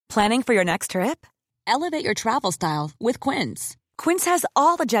Planning for your next trip? Elevate your travel style with Quince. Quince has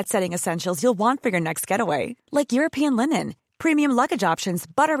all the jet-setting essentials you'll want for your next getaway, like European linen, premium luggage options,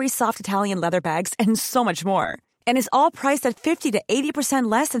 buttery soft Italian leather bags, and so much more. And is all priced at 50 to 80%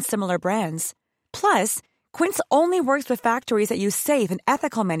 less than similar brands. Plus, Quince only works with factories that use safe and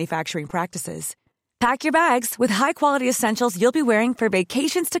ethical manufacturing practices. Pack your bags with high-quality essentials you'll be wearing for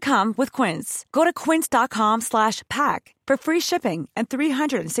vacations to come with Quince. Go to quince.com/pack for free shipping and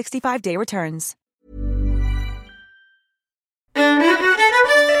 365-day returns.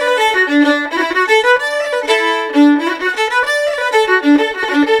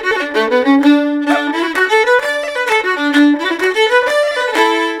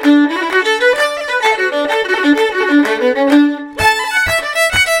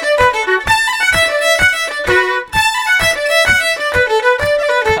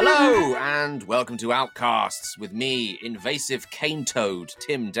 Welcome to Outcasts with me, invasive cane toad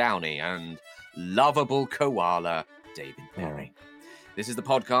Tim Downey, and lovable koala David Perry. This is the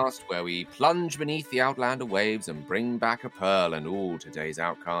podcast where we plunge beneath the Outlander waves and bring back a pearl, and today's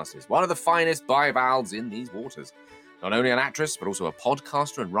Outcast is one of the finest bivalves in these waters. Not only an actress, but also a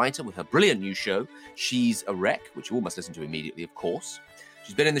podcaster and writer with her brilliant new show, She's a Wreck, which you all must listen to immediately, of course.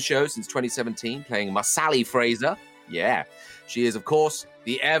 She's been in the show since 2017, playing Marsali Fraser. Yeah, she is, of course,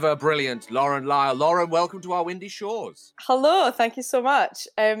 the ever-brilliant Lauren Lyle. Lauren, welcome to our windy shores. Hello, thank you so much.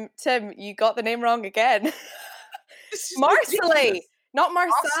 Tim, you got the name wrong again. Marsali, not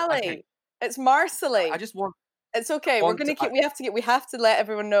Marsali. Okay. It's Marsali. I just want... It's okay. We have to let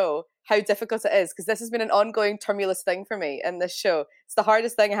everyone know how difficult it is, because this has been an ongoing tumultuous thing for me in this show. It's the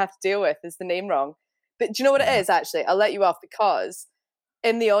hardest thing I have to deal with, is the name wrong. But do you know what it is, actually? I'll let you off, because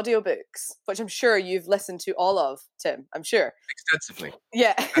in the audiobooks, which I'm sure you've listened to all of, Tim, I'm sure. Extensively.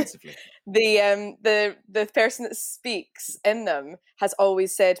 Yeah. Extensively. The person that speaks in them has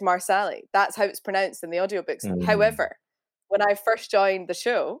always said Marsali. That's how it's pronounced in the audiobooks. However, when I first joined the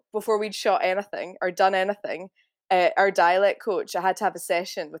show, before we'd shot anything or done anything, our dialect coach, I had to have a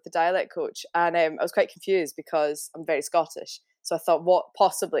session with the dialect coach, and I was quite confused because I'm very Scottish. So I thought, what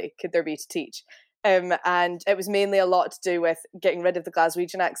possibly could there be to teach? And it was mainly a lot to do with getting rid of the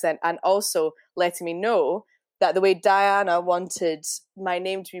Glaswegian accent, and also letting me know that the way Diana wanted my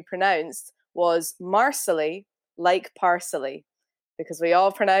name to be pronounced was Marsali, like parsley, because we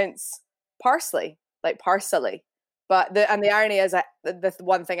all pronounce parsley like parsley. But the irony is that the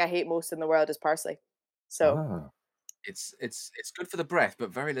one thing I hate most in the world is parsley. So it's good for the breath, but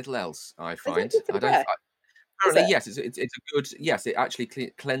very little else, I find. Apparently, yes, it's a good. Yes, it actually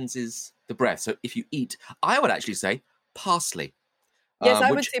cleanses the breath. So if you eat, I would actually say parsley. Yes, I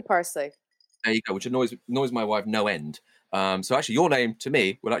would say parsley. There you go, which annoys my wife no end. So actually, your name to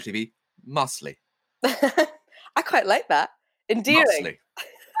me will actually be Musley. I quite like that. Endearing. Musley. I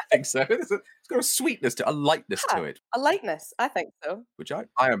think so. It's got a sweetness to, a lightness to it. A lightness, I think so. Which I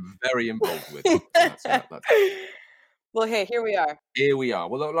am very involved with. Well, hey, here we are. Here we are.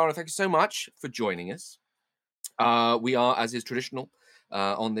 Well, Laura, thank you so much for joining us. We are, as is traditional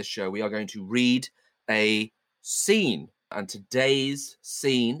on this show, we are going to read a scene. And today's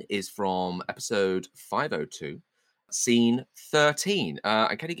scene is from episode 502, scene 13.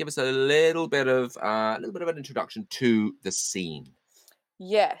 And can you give us a little bit of an introduction to the scene?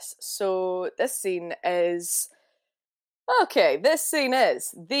 Yes. So this scene is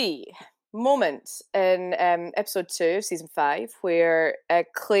the moment in episode 2, season 5, where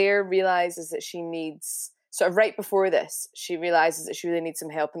Claire realizes that she needs, sort of right before this, she realizes that she really needs some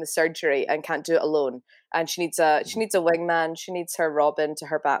help in the surgery and can't do it alone. And she needs a wingman. She needs her Robin to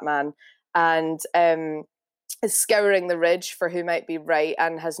her Batman, and is scouring the ridge for who might be right,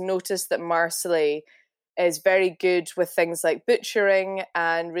 and has noticed that Marsali is very good with things like butchering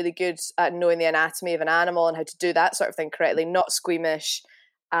and really good at knowing the anatomy of an animal and how to do that sort of thing correctly, not squeamish,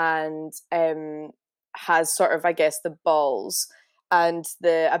 and has sort of, I guess, the balls and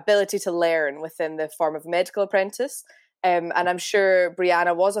the ability to learn within the form of a medical apprentice. And I'm sure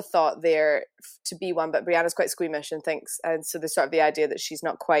Brianna was a thought there to be one, but Brianna's quite squeamish and thinks, and so there's sort of the idea that she's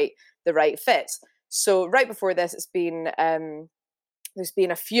not quite the right fit. So right before this, there's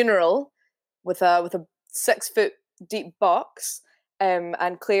been a funeral with a 6-foot deep box,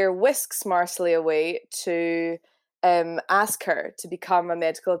 and Claire whisks Marsali away to ask her to become a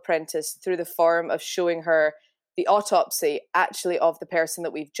medical apprentice through the form of showing her the autopsy actually of the person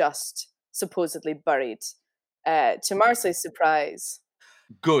that we've just supposedly buried. To Marsali's surprise.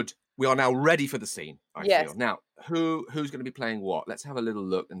 Good. We are now ready for the scene, I feel. Now, who's going to be playing what? Let's have a little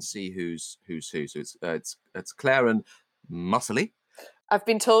look and see who's who. So it's Claire and Marsali. I've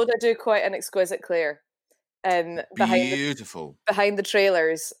been told I do quite an exquisite Claire. Beautiful. behind the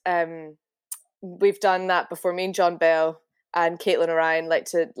trailers. We've done that before. Me and John Bell and Caitlin Orion like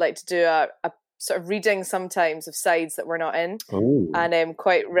to do a sort of reading sometimes of sides that we're not in. Ooh. And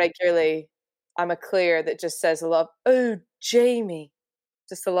quite regularly I'm a Claire that just says a lot of, oh, Jamie.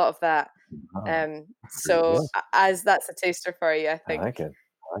 Just a lot of that. Oh, So as that's a taster for you, I think. I like it.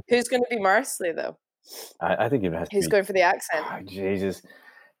 Who's going to be Marsley, though? I think it has to be. Who's going for the accent? Oh, Jesus.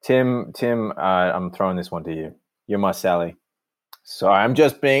 Tim, I'm throwing this one to you. You're my Sally. Sorry, I'm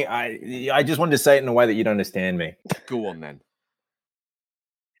just being, I just wanted to say it in a way that you'd understand me. Go on then.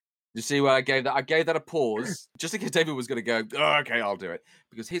 You see where I gave that? I gave that a pause just in case David was going to go, oh, okay, I'll do it.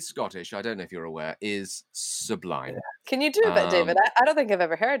 Because his Scottish, I don't know if you're aware, is sublime. Can you do a bit, David? I don't think I've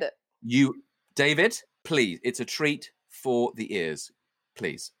ever heard it. David, please, it's a treat for the ears.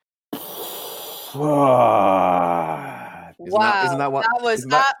 Please. Wow, isn't that what? That was isn't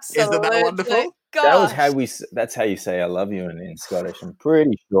that wonderful? Gosh. That's how you say I love you in Scottish. I'm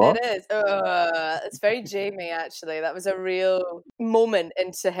pretty sure. It is. It's very Jamie, actually. That was a real moment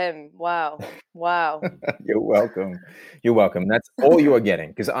into him. Wow. You're welcome. That's all you are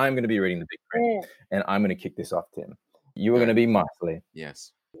getting, because I'm going to be reading the big print, and I'm going to kick this off, Tim. You are going to be Marsley.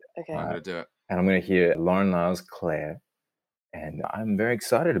 Yes. Okay. I'm going to do it. And I'm going to hear Lauren Lyle's Claire, and I'm very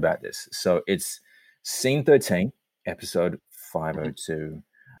excited about this. So it's scene 13, episode 502.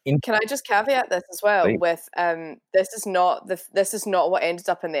 Can I just caveat this as well with this is not what ended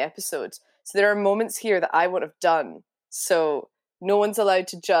up in the episode. So there are moments here that I would have done. So no one's allowed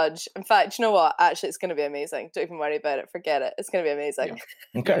to judge. In fact, you know what? Actually, it's going to be amazing. Don't even worry about it. Forget it. It's going to be amazing.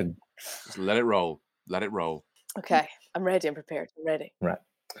 Yeah. Okay. Just let it roll. Okay. I'm ready. I'm prepared. I'm ready. Right.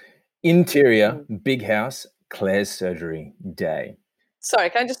 Interior, big house, Claire's surgery day.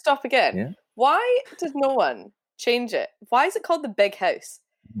 Sorry, can I just stop again? Yeah. Why did no one change it? Why is it called the big house?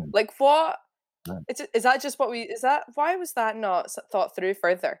 Like what? Is that just what why was that not thought through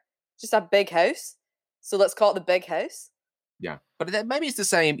further? Just a big house? So let's call it the big house? Yeah. But maybe it's the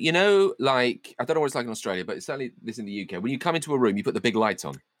same, like, I don't know what it's like in Australia, but it's certainly this in the UK. When you come into a room, you put the big lights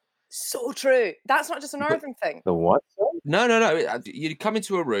on. So true. That's not just a northern thing. The what? No. You come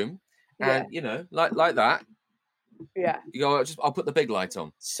into a room and, like that. Yeah. You go, I'll put the big light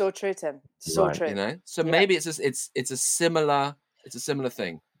on. So true, Tim. So Right. true. So maybe it's a similar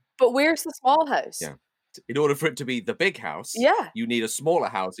thing. But where's the small house? Yeah. In order for it to be the big house, you need a smaller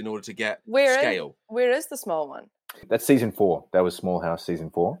house in order to get scale. Where is the small one? That's season 4. That was Small House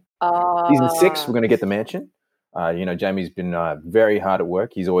season 4. Ah. Season 6, we're going to get the mansion. Jamie's been very hard at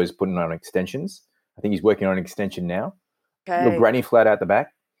work. He's always putting on extensions. I think he's working on an extension now. Okay. Little granny flat out the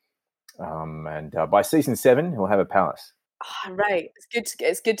back. And by season 7, he'll have a palace. Right.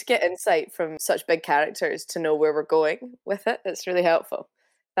 It's good to get insight from such big characters to know where we're going with it. It's really helpful.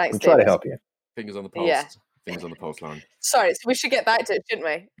 Thanks, We'll try David. to help you. Fingers on the pulse. Yeah. Fingers on the pulse, Lauren. Sorry, so we should get back to it, shouldn't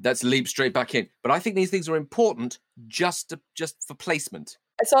we? Let's leap straight back in. But I think these things are important just for placement.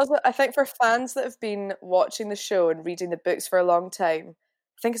 It's also, I think, for fans that have been watching the show and reading the books for a long time,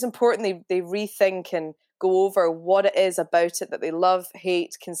 I think it's important they rethink and go over what it is about it that they love,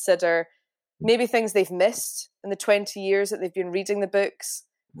 hate, consider, maybe things they've missed in the 20 years that they've been reading the books.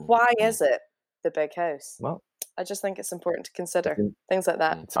 Why is it the big house? Well, I just think it's important to consider things like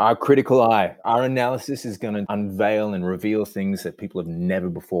that. Our critical eye, our analysis is going to unveil and reveal things that people have never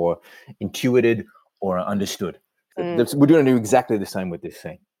before intuited or understood. We're going to do exactly the same with this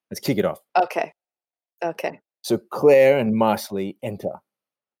thing. Let's kick it off. Okay. So Claire and Marsley enter.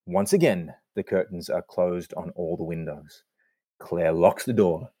 Once again, the curtains are closed on all the windows. Claire locks the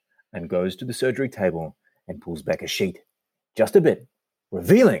door and goes to the surgery table and pulls back a sheet, just a bit,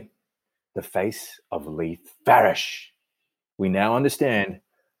 revealing the face of Lee Farish. We now understand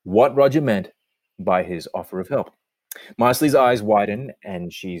what Roger meant by his offer of help. Marsley's eyes widen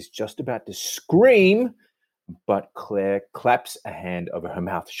and she's just about to scream, but Claire claps a hand over her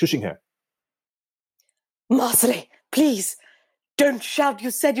mouth, shushing her. Marsley, please, don't shout.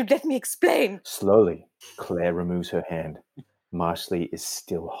 You said you'd let me explain. Slowly, Claire removes her hand. Marsley is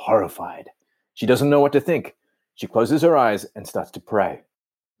still horrified. She doesn't know what to think. She closes her eyes and starts to pray.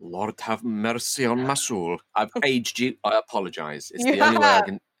 Lord have mercy on my soul. I've aged you. I apologise. It's the only way I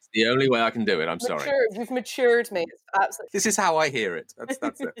can. It's the only way I can do it. I'm sorry. You've matured me. It's absolutely. This is how I hear it.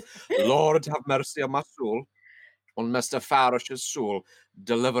 That's it. Lord have mercy on my soul, on Mr. Farish's soul.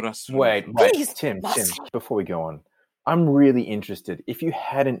 Deliver us. Wait, Please, Tim. Before we go on, I'm really interested. If you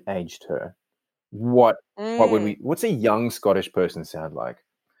hadn't aged her, what's a young Scottish person sound like?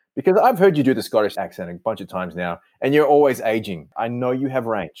 Because I've heard you do the Scottish accent a bunch of times now, and you're always aging. I know you have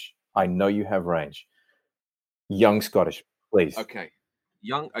range. Young Scottish, please. Okay.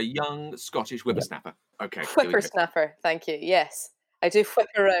 A young Scottish whippersnapper. Okay. here we go. Whippersnapper, thank you. Yes, I do whip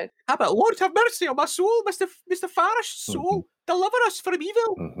around. How about Lord have mercy on my soul, Mr. Farish's soul. Deliver us from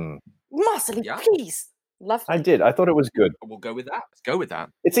evil. Mhm. Marceline, Yeah. please. Lovely. I did. I thought it was good. We'll go with that. Let's go with that.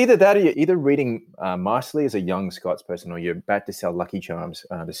 It's either that or you're either reading Marsley as a young Scots person or you're about to sell Lucky Charms,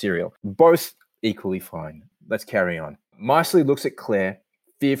 the cereal. Both equally fine. Let's carry on. Marsley looks at Claire,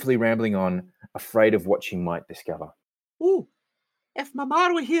 fearfully rambling on, afraid of what she might discover. Oh, if my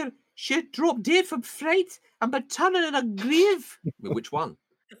ma were here, she'd drop dead from fright and be turning in a grave. Which one?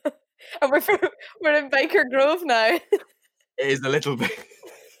 And we're in Baker Grove now. It is a little bit.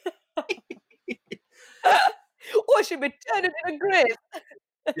 Oh, she'd be turning in a grave.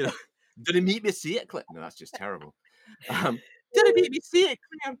 You know, did he meet me see it, Claire? No, that's just terrible. Didn't make me say it,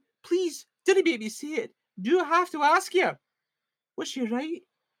 Claire. Please, didn't make me say it. Do I have to ask you? Was she right?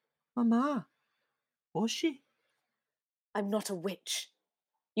 Mama, was she? I'm not a witch.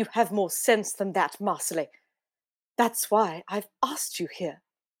 You have more sense than that, Marsley. That's why I've asked you here.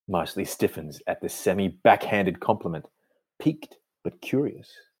 Marsley stiffens at the semi-backhanded compliment, piqued but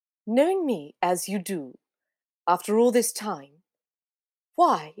curious. Knowing me as you do, after all this time,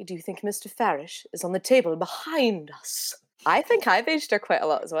 why do you think Mr. Farish is on the table behind us? I think I've aged her quite a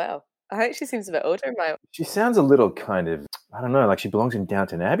lot as well. I think she seems a bit older now. She sounds a little kind of, I don't know, like she belongs in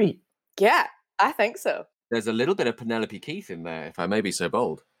Downton Abbey. Yeah, I think so. There's a little bit of Penelope Keith in there, if I may be so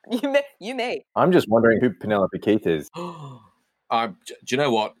bold. You may. I'm just wondering who Penelope Keith is. Do you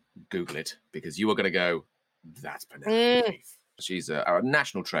know what? Google it, because you are going to go, that's Penelope Keith. She's a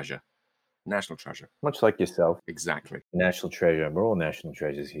national treasure. National treasure. Much like yourself. Exactly. National treasure. We're all national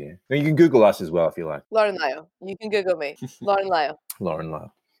treasures here. Now, you can Google us as well if you like. Lauren Lyle. You can Google me. Lauren Lyle. Lauren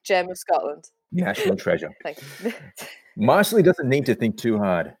Lyle. Gem of Scotland. National treasure. Thank you. Marsley doesn't need to think too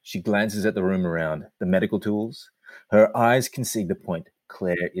hard. She glances at the room around, the medical tools. Her eyes concede the point.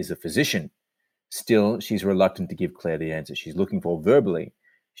 Claire is a physician. Still, she's reluctant to give Claire the answer she's looking for verbally.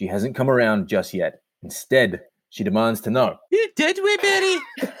 She hasn't come around just yet. Instead, she demands to know. Who did we bury?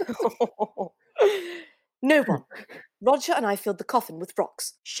 No one. Roger and I filled the coffin with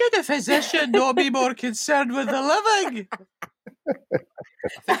rocks. Should a physician not be more concerned with the living?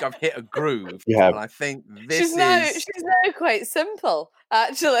 I think I've hit a groove. You have. And I think this She's now quite simple,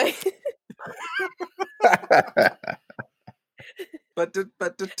 actually. But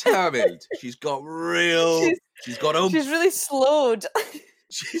determined. She's got real. She's got oomph. She's really slowed.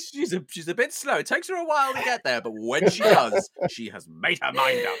 She's a bit slow. It takes her a while to get there, but when she does, she has made her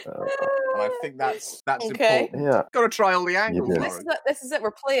mind up. And I think that's Okay. important. Yeah. Got to try all the angles. did. Lauren. This is it.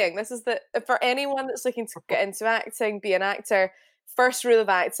 We're playing. This is for anyone that's looking to get into acting, be an actor. First rule of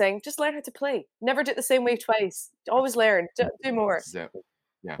acting: just learn how to play. Never do it the same way twice. Always learn. Do more. This is it.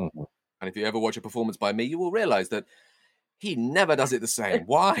 Yeah. Mhm. And if you ever watch a performance by me, you will realise that he never does it the same.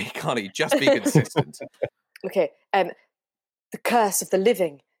 Why can't he just be consistent? Okay. The curse of the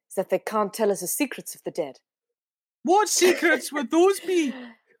living is that they can't tell us the secrets of the dead. What secrets would those be?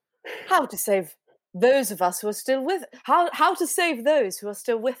 How to save those of us who are still with how to save those who are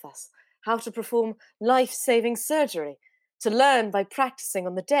still with us. How to perform life-saving surgery. To learn by practicing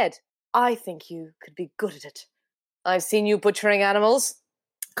on the dead. I think you could be good at it. I've seen you butchering animals.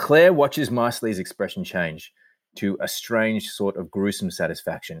 Claire watches Marsley's expression change to a strange sort of gruesome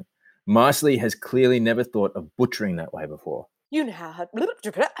satisfaction. Marsley has clearly never thought of butchering that way before. You know how.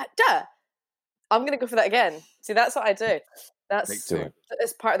 Duh. I'm going to go for that again. See, that's what I do. Take two.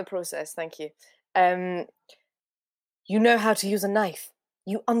 It's part of the process. Thank you. You know how to use a knife.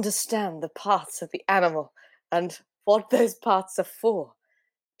 You understand the parts of the animal and what those parts are for.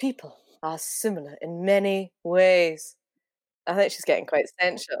 People are similar in many ways. I think she's getting quite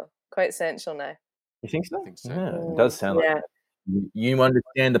sensual now. You think so? I think so. Yeah, it does sound like that. You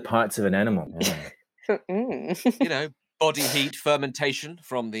understand the parts of an animal. Yeah. You know, body heat, fermentation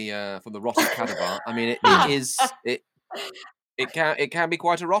from the rotted cadaver. I mean, it can be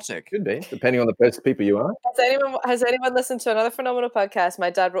quite erotic. Could be, depending on the person, people you are. Has anyone listened to another phenomenal podcast? My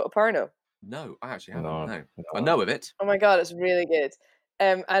dad wrote a porno. No, I actually haven't. No. I know of it. Oh my god, it's really good.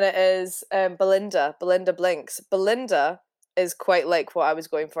 And it is Belinda Blinks. Belinda is quite like what I was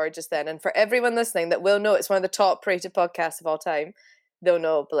going for just then. And for everyone listening that will know, it's one of the top rated podcasts of all time. They'll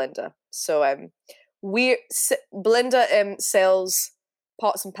know Belinda. So Belinda sells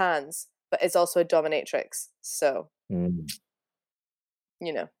pots and pans, but is also a dominatrix. So you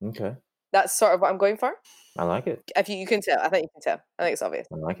know, Okay, that's sort of what I'm going for. I like it. If you can tell, I think you can tell. I think it's obvious.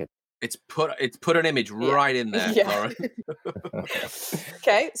 I like it. It's put an image right in there, Yeah. Lauren.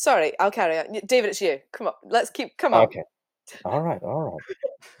 Okay, sorry, I'll carry on. David, it's you. Come on, come on. Okay. All right.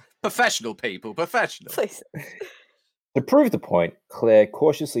 Professional people, professional. Please. To prove the point, Claire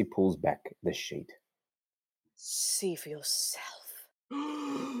cautiously pulls back the sheet. See for yourself.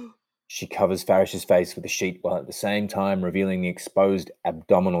 She covers Farish's face with a sheet while at the same time revealing the exposed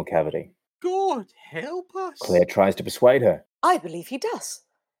abdominal cavity. God help us. Claire tries to persuade her. I believe he does.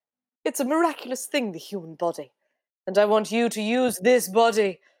 It's a miraculous thing, the human body. And I want you to use this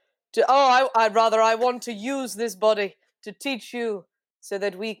body to... I want to use this body to teach you so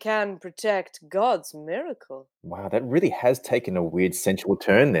that we can protect God's miracle. Wow, that really has taken a weird sensual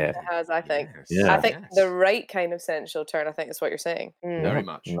turn there. It has, I think. Yes. Yeah. I think Yes. the right kind of sensual turn, I think is what you're saying. Very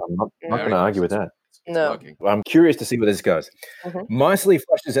much. I'm not Very going to argue with that. It's No. working. I'm curious to see where this goes. Mhm. Micely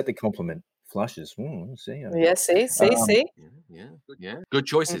flushes at the compliment. Flushes. See. Yeah, see? Yeah. Good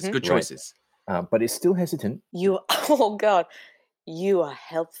choices. Mhm. Good Right. choices. But is still hesitant. You, oh God, you are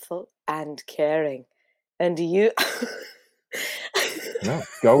helpful and caring. And you... No,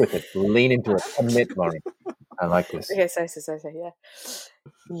 go with it. Lean into it. Commit, Lauren. I like this. Okay, sorry, yeah.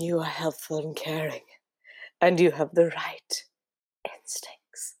 You are helpful and caring. And you have the right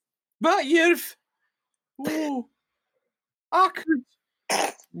instincts. But you've... Oh, I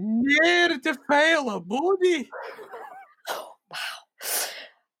could ne'er defile a body. Oh, wow.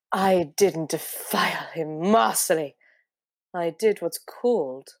 I didn't defile him masterly. I did what's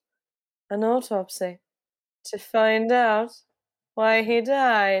called an autopsy to find out why he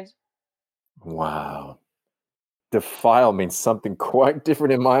died. Wow. Defile means something quite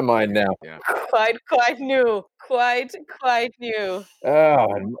different in my mind now. Quite new. Quite new.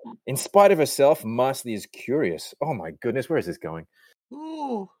 Oh, and in spite of herself, Micely is curious. Oh my goodness, where is this going?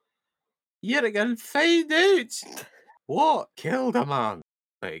 Oh, you're going to find out what killed a man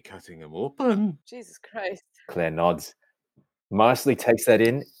by cutting him open. Jesus Christ. Claire nods. Micely takes that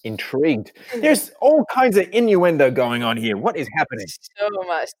in, intrigued. There's all kinds of innuendo going on here. What is happening? So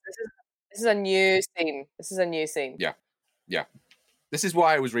much. This is a new scene. Yeah. This is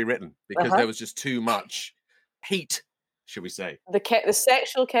why it was rewritten, because Uh-huh. there was just too much heat, should we say. The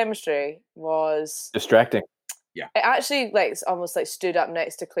sexual chemistry was... Distracting. It actually almost stood up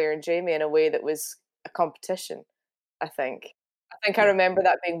next to Claire and Jamie in a way that was a competition, I think. I remember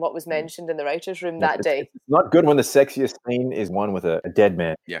that being what was mentioned in the writers' room that day. It's not good when the sexiest scene is one with a dead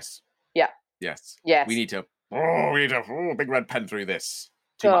man. Yes. Yeah. Yes. Yes. We need to big red pen through this.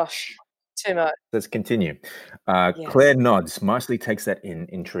 Too Gosh, too much. Let's continue. Yes. Claire nods. Micely takes that in,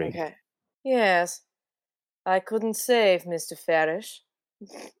 intrigued. Okay. Yes. I couldn't save Mr. Farish.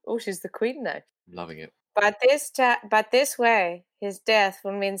 Oh, she's the queen now. Loving it. But this way, his death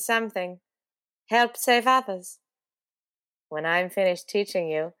will mean something. Help save others. When I'm finished teaching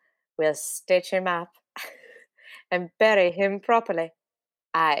you, we'll stitch him up and bury him properly.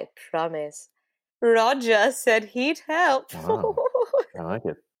 I promise. Roger said he'd help. Wow. I like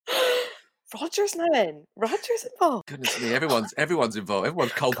it. Roger's now in. Roger's involved. Goodness me, everyone's involved.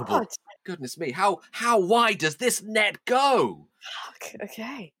 Everyone's culpable. God. Goodness me, how wide does this net go?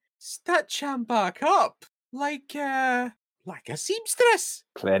 Okay. Stitch him back up like a seamstress.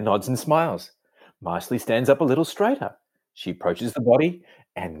 Claire nods and smiles. Micely stands up a little straighter. She approaches the body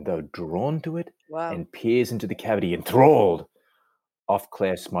and, though drawn to it, Wow. and peers into the cavity, enthralled. Off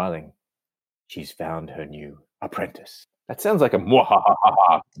Claire smiling. She's found her new apprentice. That sounds like a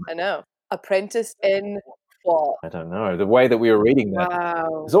mwahaha. I know. Apprentice in what? I don't know. The way that we were reading that,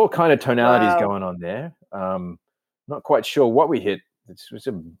 Wow. there's all kind of tonalities Wow. going on there. Not quite sure what we hit. It was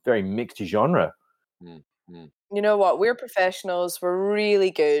a very mixed genre. You know what? We're professionals. We're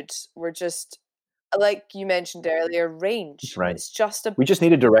really good. We're just, like you mentioned earlier, range. Right. It's just We just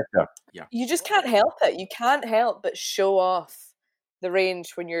need a director. you just can't help it. You can't help but show off the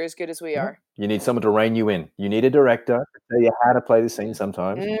range when you're as good as we are. You need someone to rein you in. You need a director to tell you how to play the scene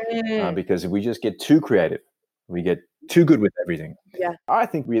sometimes. Because if we just get too creative, we get too good with everything. Yeah. I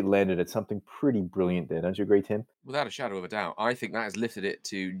think we had landed at something pretty brilliant there. Don't you agree, Tim? Without a shadow of a doubt, I think that has lifted it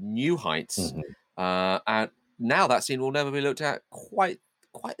to new heights. Mhm. And now that scene will never be looked at quite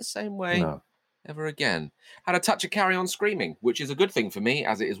the same way No. ever again. Had a touch of Carry On Screaming, which is a good thing for me,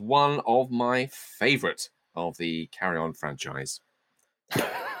 as it is one of my favourite of the Carry On franchise.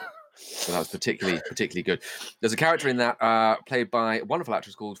 So that was particularly good. There's a character in that played by a wonderful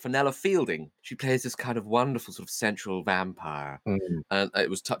actress called Fenella Fielding. She plays this kind of wonderful sort of central vampire, and it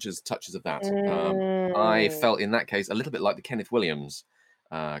was touches of that. I felt in that case a little bit like the Kenneth Williams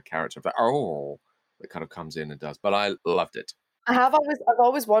character of that. That kind of comes in and does, but I loved it. I've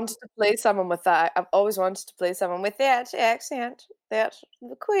always wanted to play someone with that. I've always wanted to play someone with that accent, that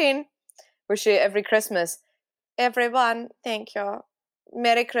the Queen, where she every Christmas, everyone, thank you,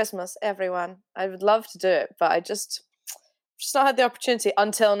 Merry Christmas, everyone. I would love to do it, but I just not had the opportunity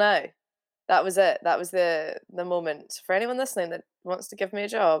until now. That was it. That was the moment. For anyone listening that wants to give me a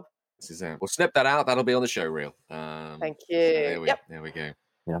job, This is it. We'll snip that out. That'll be on the show reel. Thank So you. there we go.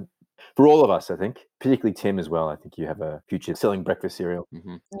 Yeah. For all of us, I think, particularly Tim as well. I think you have a future selling breakfast cereal.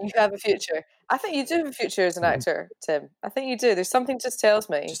 Mm-hmm. You have a future. I think you do have a future as an actor, Tim. I think you do. There's something just tells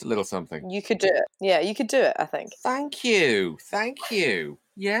me. Just a little something. You could do it. Yeah, you could do it, I think. Thank you.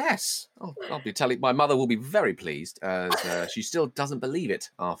 Yes. I'll be telling. My mother will be very pleased, as she still doesn't believe it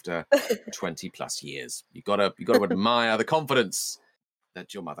after 20 plus years. You gotta admire the confidence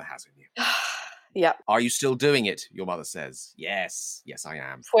that your mother has in you. Yeah. Are you still doing it? Your mother says. Yes, I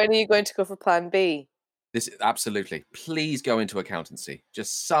am. When are you going to go for plan B? Absolutely. Please go into accountancy.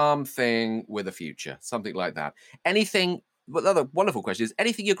 Just something with a future, something like that. Anything. Well, another wonderful question is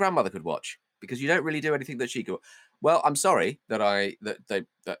anything your grandmother could watch, because you don't really do anything that she could. Well, I'm sorry that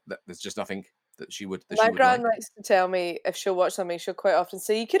there's just nothing that she would. My gran likes to tell me if she'll watch something, she'll quite often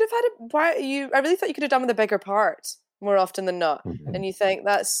say, "You could have had it. Why you? I really thought you could have done with a bigger part more often than not." Mhm. And you think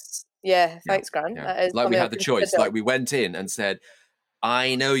that's thanks, Gran. Yeah. That is Like we something had I the can choice. consider. Like we went in and said,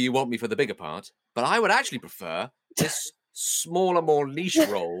 "I know you want me for the bigger part, but I would actually prefer this smaller, more niche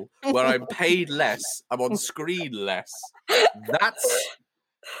role where I'm paid less, I'm on screen less." That's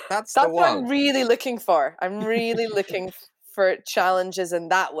the That's what I'm one. really looking for. I'm really looking for challenges in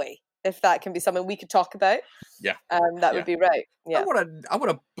that way. If that can be something we could talk about, Yeah. that would be right. Yeah, I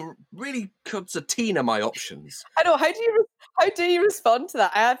want to really concertina my options. I know. How do you respond to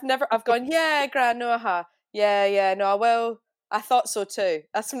that? I've gone, yeah, Gran, no, yeah, no, well, I thought so too.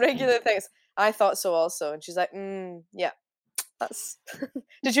 That's some regular things. I thought so also, and she's like, yeah. That's.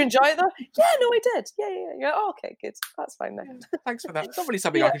 Did you enjoy it though? Yeah, no, I did. Yeah. Oh, okay, good. That's fine then. Thanks for that. It's not really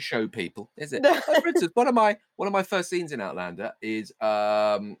something I can show people, is it? No. Like, for instance, one of my first scenes in Outlander is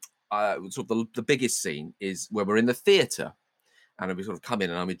sort of the biggest scene is where we're in the theatre, and we sort of come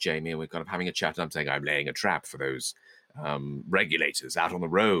in, and I'm with Jamie, and we're kind of having a chat, and I'm saying I'm laying a trap for those regulators out on the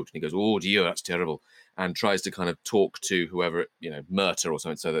road, and he goes, "Oh dear, that's terrible," and tries to kind of talk to whoever, Murta or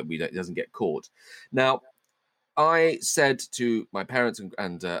something, so that it doesn't get caught. Now, I said to my parents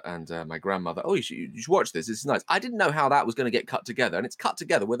and my grandmother, "Oh, you should watch this. This is nice." I didn't know how that was going to get cut together, and it's cut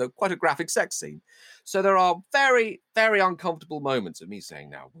together with quite a graphic sex scene. So there are very, very uncomfortable moments of me saying,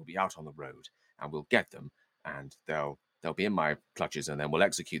 "Now we'll be out on the road, and we'll get them, and they'll be in my clutches, and then we'll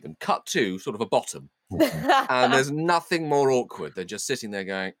execute them." Cut to sort of a bottom, and there's nothing more awkward than just sitting there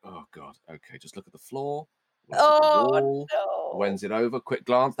going, "Oh God, okay, just look at the floor." Look at the wall. No. When's it over? Quick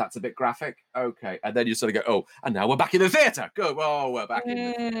glance. That's a bit graphic. Okay. And then you sort of go, "Oh, and now we're back in the theatre." Go, "Oh, we're back in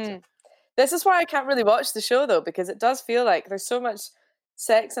the theatre." This is why I can't really watch the show though, because it does feel like there's so much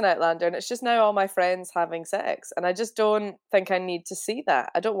sex in Outlander, and it's just now all my friends having sex, and I just don't think I need to see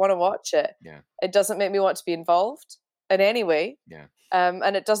that. I don't want to watch it. Yeah. It doesn't make me want to be involved in any way. Yeah. And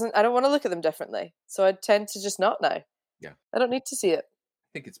I don't want to look at them differently. So I tend to just not now. Yeah. I don't need to see it.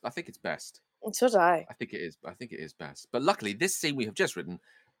 I think it's best. And so do I. I think it is best. But luckily, this scene we have just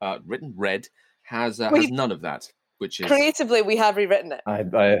read, has none of that, which is Creatively, we have rewritten it. I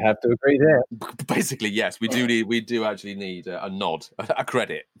have to agree there. basically yes. We do actually need a nod, a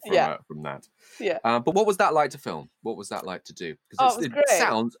credit from that. Yeah. But what was that like to film? What was that like to do? Oh, it was it great.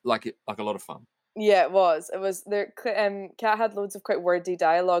 sounds like a lot of fun. Yeah, it was. It was there. Kat had loads of quite wordy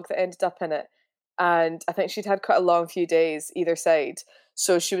dialogue that ended up in it, and I think she'd had quite a long few days either side,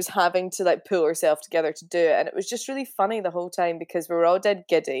 so she was having to like pull herself together to do it, and it was just really funny the whole time because we were all dead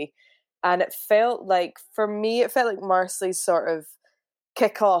giddy, and it felt like Marcelly's sort of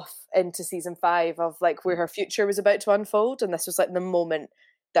kick off into season 5 of like where her future was about to unfold, and this was like the moment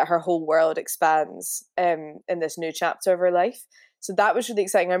that her whole world expands in this new chapter of her life. So that was really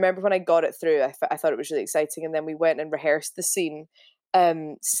exciting. I remember when I got it through, I thought it was really exciting. And then we went and rehearsed the scene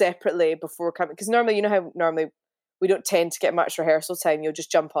separately before coming. Because normally, you know how normally we don't tend to get much rehearsal time. You'll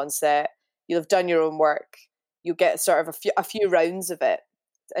just jump on set. You'll have done your own work. You'll get sort of a few rounds of it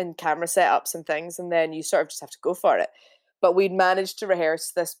and camera setups and things. And then you sort of just have to go for it. But we'd managed to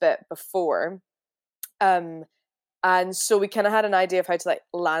rehearse this bit before. And so we kind of had an idea of how to like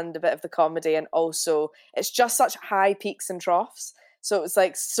land a bit of the comedy, and also it's just such high peaks and troughs. So it was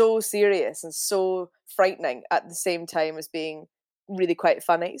like so serious and so frightening at the same time as being really quite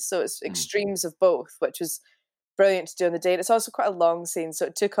funny. So it's extremes of both, which was brilliant to do on the day. And it's also quite a long scene, so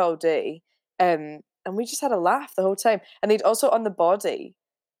it took all day. And we just had a laugh the whole time. And they'd also on the body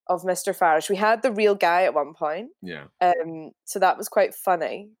of Mr. Farish, we had the real guy at one point. Yeah. So that was quite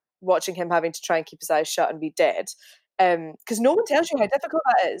funny, watching him having to try and keep his eyes shut and be dead. Because no one tells you how difficult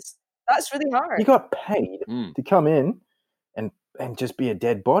that is. That's really hard. He got paid to come in and just be a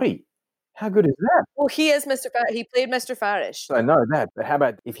dead body. How good is that? Well, he is Mr. Farish. He played Mr. Farish. I know that, but how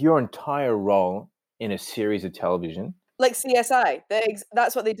about if your entire role in a series of television Like CSI.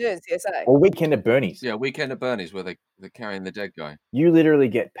 That's what they do in CSI. Or Weekend at Bernie's. Yeah, Weekend at Bernie's, where they're carrying the dead guy. You literally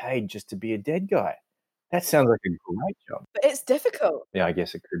get paid just to be a dead guy. That sounds like a great job. But it's difficult. Yeah, I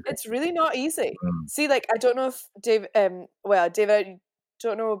guess it could be. It's really not easy. Mm. See, like, I don't know if David, I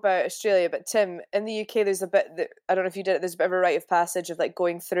don't know about Australia, but Tim, in the UK, there's a bit that, I don't know if you did it, there's a bit of a rite of passage of like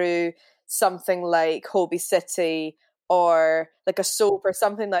going through something like Holby City or like a soap or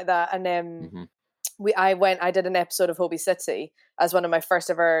something like that. And I did an episode of Holby City as one of my first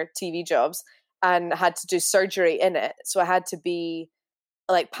ever TV jobs and had to do surgery in it. So I had to be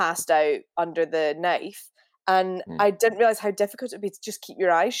like passed out under the knife. And I didn't realize how difficult it would be to just keep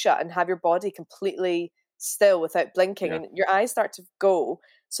your eyes shut and have your body completely still without blinking, and your eyes start to go.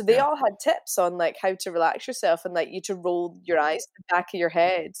 So they all had tips on like how to relax yourself and like you to roll your eyes to the back of your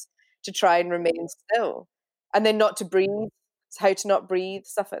head to try and remain still, and then not to breathe, how to not breathe,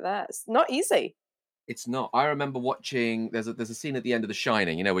 stuff like that. It's not easy. It's not. I remember watching. There's a scene at the end of The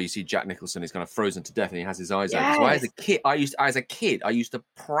Shining, you know, where you see Jack Nicholson is kind of frozen to death and he has his eyes open. So as a kid, I used to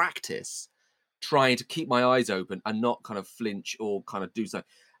practice trying to keep my eyes open and not kind of flinch or kind of do something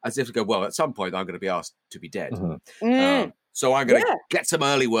as if to go, well, at some point I'm going to be asked to be dead. So I'm going to get some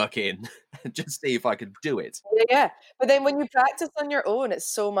early work in and just see if I can do it. Yeah. But then when you practice on your own, it's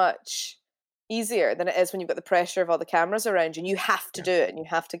so much easier than it is when you've got the pressure of all the cameras around you and you have to do it and you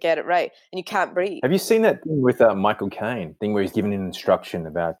have to get it right and you can't breathe. Have you seen that thing with Michael Caine, thing where he's giving an instruction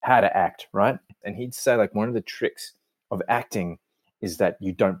about how to act, right? And he'd say like one of the tricks of acting is that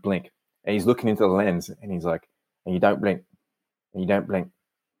you don't blink. And he's looking into the lens and he's like, and you don't blink, and you don't blink,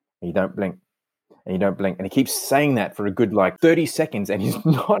 and you don't blink, and you don't blink. And he keeps saying that for a good like 30 seconds and he's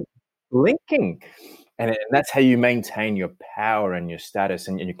not blinking. And that's how you maintain your power and your status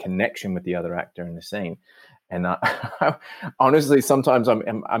and your connection with the other actor in the scene. And honestly, sometimes I'm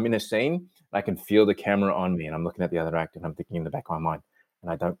in a scene, I can feel the camera on me and I'm looking at the other actor and I'm thinking in the back of my mind,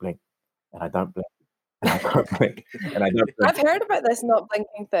 and I don't blink, and I don't blink, and I don't blink, and I don't blink. I've heard about this not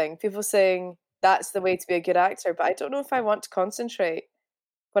blinking thing. People saying that's the way to be a good actor, but I don't know if I want to concentrate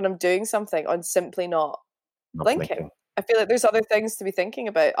when I'm doing something on simply not blinking. I feel like there's other things to be thinking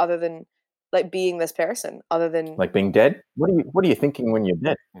about other than like being this person, other than like being dead. What are you thinking when you're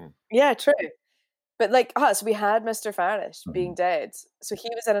dead? Yeah, true. But like us, we had Mr. Farish being dead, so he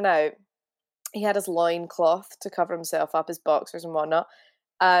was in and out. He had his loincloth to cover himself up, his boxers and whatnot.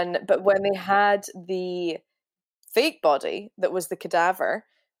 But when they had the fake body that was the cadaver,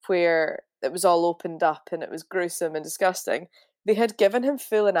 where it was all opened up and it was gruesome and disgusting, they had given him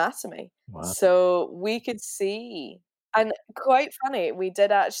full anatomy. Wow. So we could see. And quite funny, we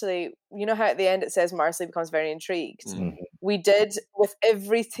did actually, you know how at the end it says Marcelly becomes very intrigued? Mm-hmm. We did, with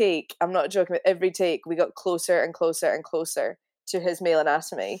every take, I'm not joking, with every take, we got closer and closer and closer to his male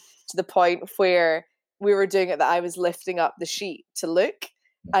anatomy, to the point where we were doing it that I was lifting up the sheet to look,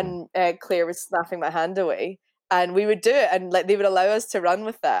 and Claire was snapping my hand away. And we would do it, and like they would allow us to run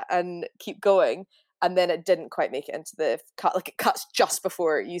with that and keep going. And then it didn't quite make it into the cut, like it cuts just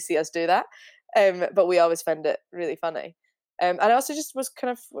before you see us do that. But we always found it really funny. And I also just was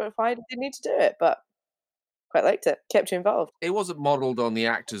kind of, why did they need to do it? But quite liked it. Kept you involved. It wasn't modelled on the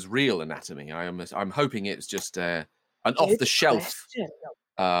actor's real anatomy. I'm hoping it's just an off-the-shelf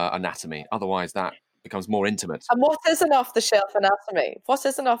anatomy. Otherwise, that becomes more intimate. And what is an off-the-shelf anatomy? What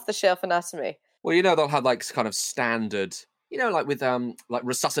is an off-the-shelf anatomy? Well, you know, they'll have like kind of standard, you know, like with like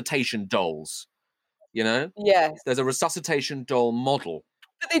resuscitation dolls. You know? Yes. There's a resuscitation doll model.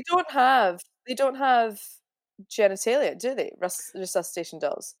 But they don't have genitalia, do they? Resuscitation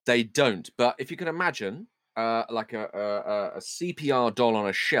dolls. They don't. But if you can imagine, like a CPR doll on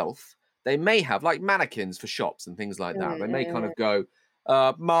a shelf, they may have like mannequins for shops and things like that. They may kind of go,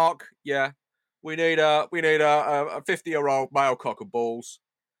 Mark, we need a 50-year-old male cock and balls.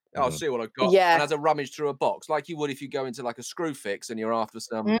 I'll see what I've got. Yeah. And as a rummage through a box, like you would if you go into like a screw fix and you're after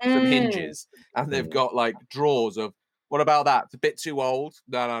some hinges, and they've got like drawers of, what about that? It's a bit too old.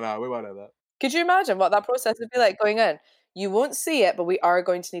 No, we won't have that. Could you imagine what that process would be like going in? You won't see it, but we are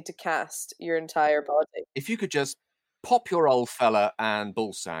going to need to cast your entire body. If you could just pop your old fella and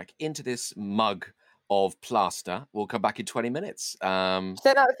ballsack into this mug of plaster, we'll come back in 20 minutes. Do you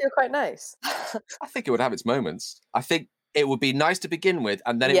think that would feel quite nice? I think it would have its moments. I think it would be nice to begin with,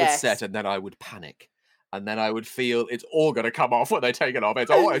 and then it would set, and then I would panic. And then I would feel it's all going to come off when they take it off.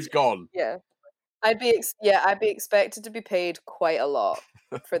 It's gone. Yeah. I'd be expected to be paid quite a lot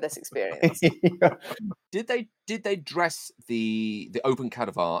for this experience. Did they dress the open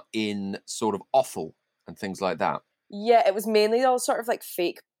cadaver in sort of offal and things like that? Yeah, it was mainly all sort of like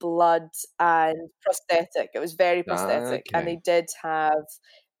fake blood and prosthetic. It was very prosthetic. Okay. And they did have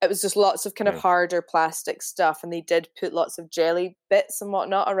it was just lots of kind of harder plastic stuff, and they did put lots of jelly bits and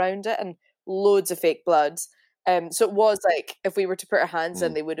whatnot around it, and loads of fake blood. So it was like, if we were to put our hands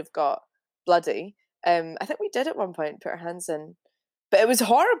in, they would have got bloody. I think we did at one point put our hands in, but it was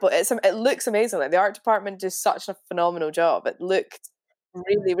horrible. It looks amazing. Like, the art department did such a phenomenal job. It looked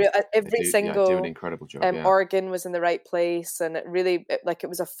really real. Every single do an incredible job. organ was in the right place, and it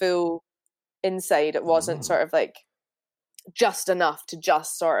was a full inside. It wasn't sort of like just enough to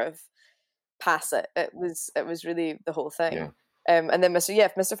just sort of pass it. It was really the whole thing. And then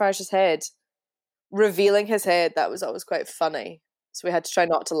Mr. Farish's head, revealing his head, that was always quite funny. So we had to try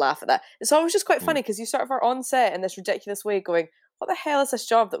not to laugh at that. It's always just quite funny because you sort of are on set in this ridiculous way going, what the hell is this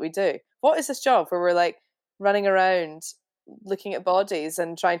job that we do? What is this job where we're like running around looking at bodies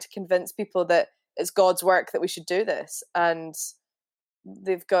and trying to convince people that it's God's work that we should do this? And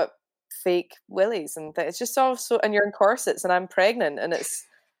they've got fake willies, and it's just all so, and you're in corsets, and I'm pregnant, and it's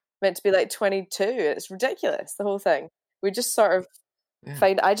meant to be like 22. It's ridiculous, the whole thing. We just sort of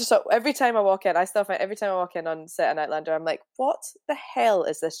every time I walk in on set in Outlander, I'm like, what the hell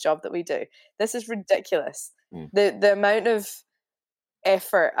is this job that we do? This is ridiculous. The amount of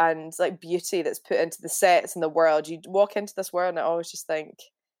effort and like beauty that's put into the sets and the world. You walk into this world and I always just think,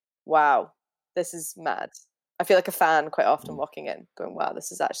 wow, this is mad. I feel like a fan quite often walking in going, wow,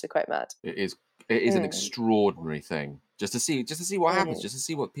 this is actually quite mad. It is an extraordinary thing just to see what happens, just to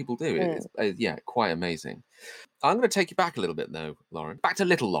see what people do. It's quite amazing. I'm going to take you back a little bit though, Lauren, back to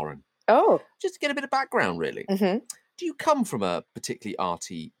little Lauren. Oh, just to get a bit of background, really. Do you come from a particularly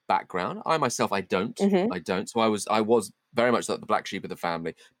arty background? I myself, I don't. So I was very much like the black sheep of the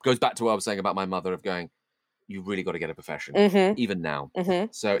family. It goes back to what I was saying about my mother of going, you've really got to get a profession, even now.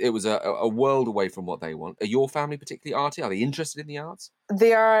 So it was a world away from what they want. Are your family particularly arty? Are they interested in the arts?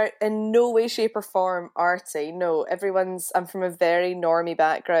 They are in no way, shape or form arty. No, I'm from a very normie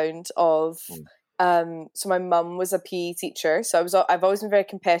background of... so my mum was a PE teacher. So I've always been very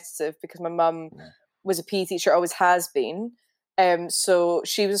competitive because my mum was a PE teacher, always has been. So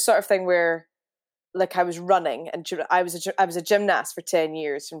she was a sort of thing where, like, I was running, and I was a gymnast for 10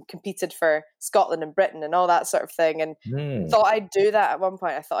 years and competed for Scotland and Britain and all that sort of thing, and thought I'd do that at one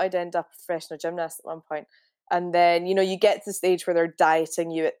point. I thought I'd end up a professional gymnast at one point. And then, you get to the stage where they're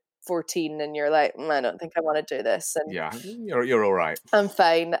dieting you at 14 and you're like, I don't think I want to do this. And you're all right. I'm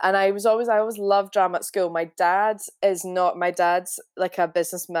fine. And I always loved drama at school. My dad's like a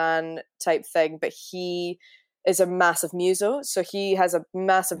businessman type thing, but he is a massive muso. So he has a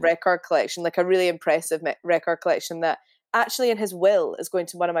massive record collection, like a really impressive record collection that actually in his will is going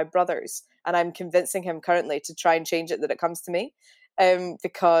to one of my brothers. And I'm convincing him currently to try and change it that it comes to me,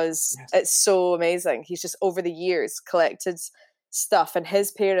 because it's so amazing. He's just over the years collected stuff, and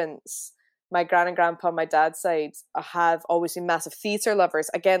his parents, my gran and grandpa on my dad's side, have always been massive theatre lovers.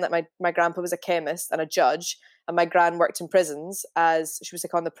 Again, like my grandpa was a chemist and a judge, and my gran worked in prisons as she was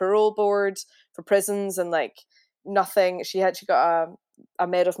like on the parole board for prisons, and like nothing. She got a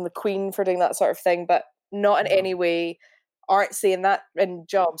medal from the Queen for doing that sort of thing, but not in any way artsy in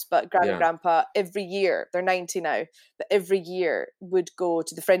jobs. But gran and grandpa, every year, they're 90 now, but every year would go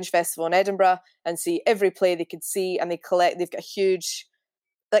to the Fringe Festival in Edinburgh and see every play they could see, and they've got a huge,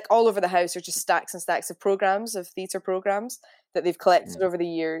 like all over the house are just stacks and stacks of theatre programs that they've collected over the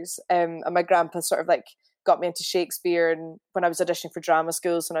years. And my grandpa sort of like got me into Shakespeare, and when I was auditioning for drama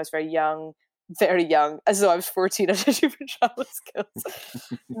schools when I was very young, as though I was 14 auditioning for drama schools.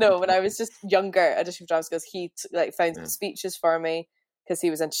 No, when I was just younger auditioning for drama schools, he found some speeches for me because he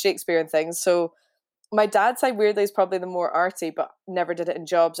was into Shakespeare and things. So my dad's side weirdly is probably the more arty, but never did it in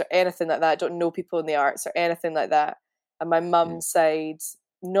jobs or anything like that. I don't know people in the arts or anything like that. And my mum's side,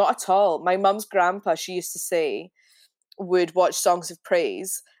 not at all. My mum's grandpa, she used to say, would watch Songs of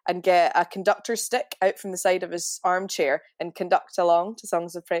Praise and get a conductor stick out from the side of his armchair and conduct along to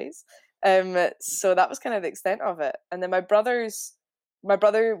Songs of Praise. So that was kind of the extent of it. And then one of my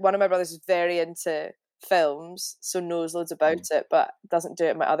brothers is very into films, so knows loads about it, but doesn't do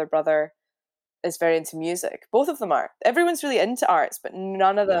it. My other brother is very into music. Both of them are. Everyone's really into arts, but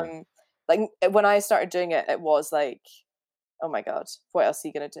none of them, like when I started doing it, it was like, oh my God, what else are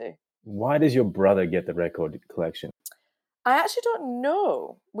you going to do? Why does your brother get the record collection? I actually don't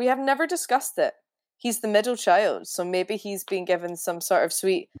know. We have never discussed it. He's the middle child, so maybe he's been given some sort of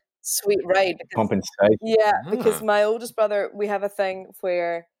sweet ride. Compensation. Yeah, because my oldest brother, we have a thing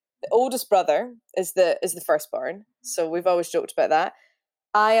where the oldest brother is the firstborn, so we've always joked about that.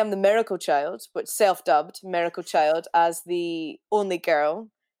 I am the miracle child, but self-dubbed miracle child as the only girl,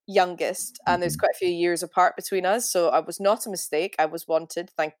 youngest, and there's quite a few years apart between us, so I was not a mistake. I was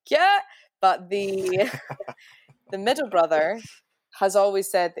wanted, thank you. But the middle brother has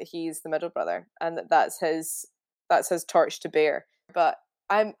always said that he's the middle brother and that's his torch to bear. But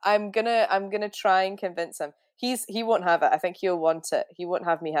I'm gonna try and convince him. He won't have it. I think he'll want it. He won't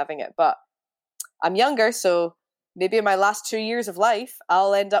have me having it. But I'm younger, so maybe in my last 2 years of life,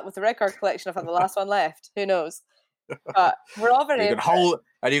 I'll end up with a record collection if I'm the last one left. Who knows? But we're all very. You're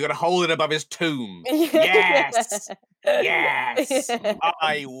gonna hold it above his tomb. Yes, yes,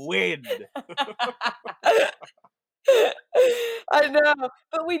 I win. I know,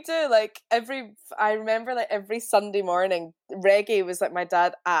 but we do I remember every Sunday morning, reggae was like, my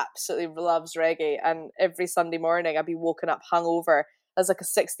dad absolutely loves reggae, and every Sunday morning I'd be woken up hungover as like a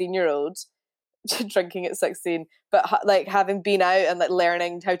 16-year-old, drinking at 16, but like having been out and like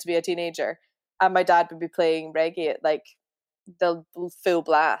learning how to be a teenager, and my dad would be playing reggae at like the full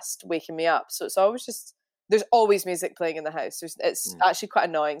blast, waking me up. So it's always just, there's always music playing in the house. It's actually quite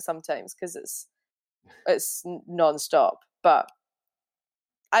annoying sometimes because it's non-stop, but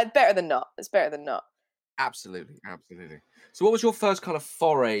better than not. It's better than not. Absolutely. So what was your first kind of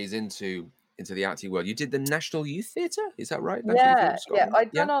forays into the acting world? You did the National Youth Theatre, is that right? Yeah.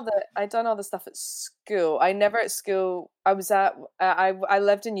 I'd done all the stuff at school. I never at school. I was I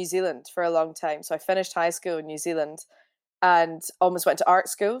lived in New Zealand for a long time, so I finished high school in New Zealand and almost went to art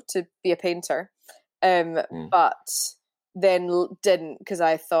school to be a painter, but then didn't, because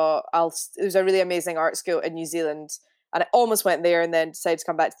I thought it was a really amazing art school in New Zealand, and I almost went there and then decided to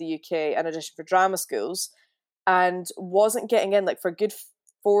come back to the UK and audition for drama schools, and wasn't getting in. Like for a good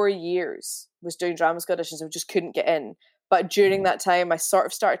 4 years was doing drama school auditions. I just couldn't get in. But during that time I sort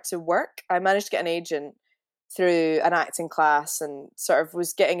of started to work. I managed to get an agent through an acting class and sort of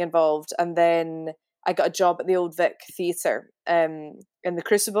was getting involved, and then I got a job at the Old Vic Theatre in the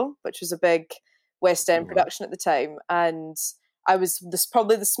Crucible, which was a big West End production at the time, and I was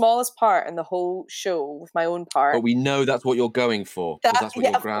probably the smallest part in the whole show with my own part. But we know that's what you're going for. That's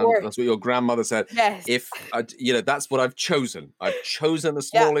what your grandmother said. Yes. If that's what I've chosen. I've chosen the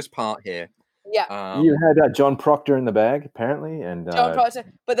smallest part here. Yeah. You had John Proctor in the bag, apparently, and John Proctor.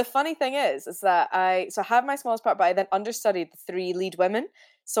 But the funny thing is that I had my smallest part, but I then understudied the 3 lead women.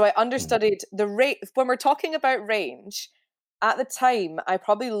 So I understudied the rate. When we're talking about range, at the time, I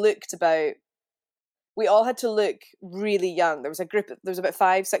probably looked about. We all had to look really young. There was about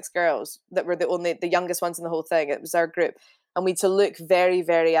 5-6 girls that were the youngest ones in the whole thing. It was our group. And we had to look very,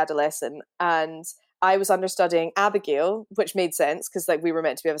 very adolescent. And I was understudying Abigail, which made sense because like we were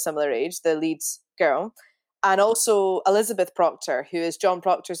meant to be of a similar age, the lead girl. And also Elizabeth Proctor, who is John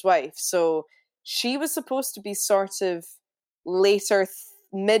Proctor's wife. So she was supposed to be sort of later,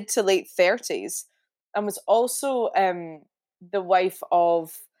 mid to late 30s, and was also the wife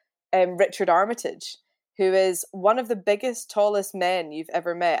of Richard Armitage, who is one of the biggest, tallest men you've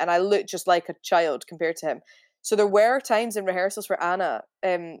ever met, and I looked just like a child compared to him. So there were times in rehearsals where Anna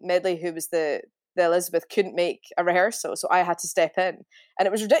Medley, who was the Elizabeth, couldn't make a rehearsal, so I had to step in, and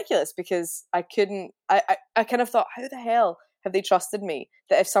it was ridiculous because I couldn't. I kind of thought, how the hell have they trusted me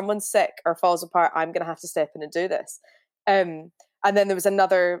that if someone's sick or falls apart, I'm going to have to step in and do this? And then there was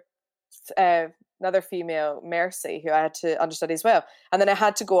another female, Mercy, who I had to understudy as well. And then I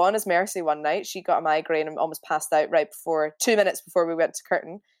had to go on as Mercy one night. She got a migraine and almost passed out 2 minutes before we went to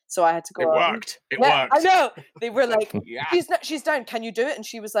curtain. So I had to go on. It worked. I know. They were like, she's down. Can you do it? And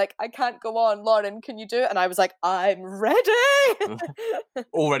she was like, I can't go on. Lauren, can you do it? And I was like, I'm ready.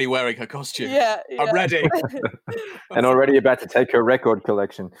 Already wearing her costume. Yeah. I'm ready. And already about to take her record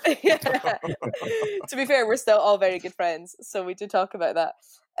collection. Yeah. To be fair, we're still all very good friends. So we do talk about that.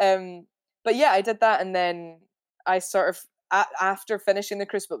 But yeah, I did that. And then I sort of, after finishing the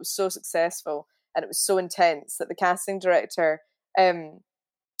Crucible, it was so successful and it was so intense that the casting director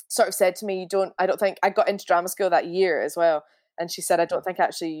sort of said to me, I don't think, I got into drama school that year as well. And she said, I don't think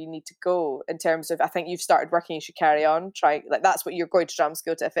actually you need to go, in terms of, I think you've started working, you should carry on. That's what you're going to drama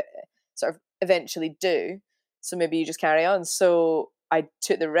school to sort of eventually do. So maybe you just carry on. So I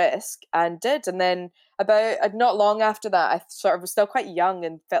took the risk and did. And then about not long after that, I sort of was still quite young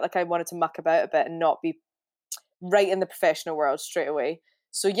and felt like I wanted to muck about a bit and not be right in the professional world straight away.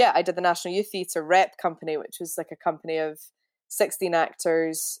 So yeah, I did the National Youth Theatre Rep Company, which was like a company of 16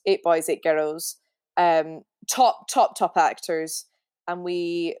 actors, 8 boys, 8 girls, top actors. And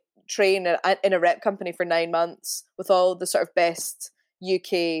we train in a rep company for 9 months with all the sort of best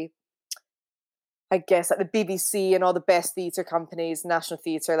UK, I guess, like the BBC and all the best theatre companies, National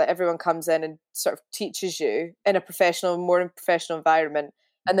Theatre, like everyone comes in and sort of teaches you in a more professional environment.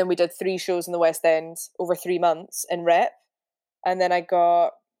 And then we did 3 shows in the West End over 3 months in rep. And then I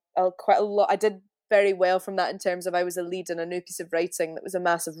got quite a lot. I did very well from that in terms of I was a lead in a new piece of writing that was a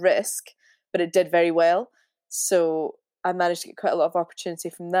massive risk, but it did very well. So I managed to get quite a lot of opportunity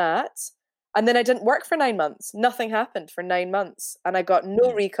from that. And then I didn't work for 9 months. Nothing happened for 9 months. And I got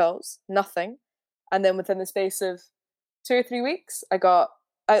no recalls, nothing. And then within the space of 2 or 3 weeks, I got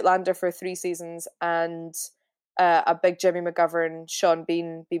Outlander for 3 seasons and a big Jimmy McGovern, Sean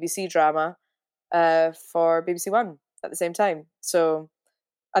Bean BBC drama for BBC One at the same time. So,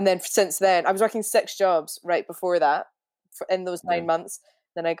 and then since then, I was working 6 jobs right before that in those 9 months.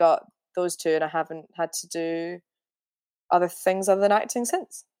 Then I got those 2 and I haven't had to do other things other than acting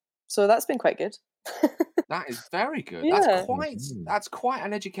since. So that's been quite good. That is very good. Yeah. That's quite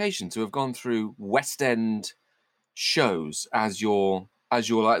an education to have gone through West End shows as your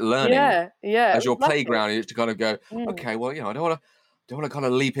like learning, as your playground, to kind of go, okay, well, I don't want to kind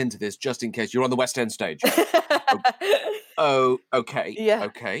of leap into this just in case you're on the West End stage. Okay,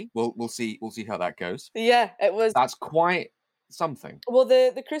 okay. Well, we'll see how that goes. Yeah, it was. That's quite something. Well,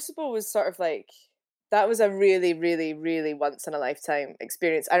 the Crucible was sort of like, that was a really, really, really once in a lifetime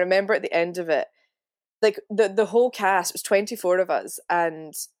experience. I remember at the end of it, like the whole cast, it was 24 of us,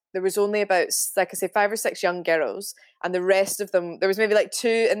 and there was only about, like I say, 5 or 6 young girls, and the rest of them, there was maybe like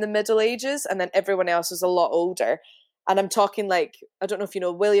 2 in the middle ages, and then everyone else was a lot older. And I'm talking like, I don't know if you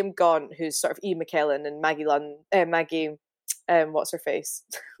know William Gaunt, who's sort of E. McKellen, and Maggie, what's her face?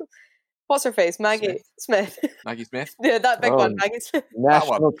 What's her face? Maggie Smith. Maggie Smith? Yeah, that big one, Maggie Smith.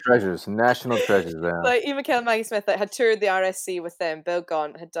 National treasures there. Like E. McKellen, Maggie Smith, that had toured the RSC with them. Bill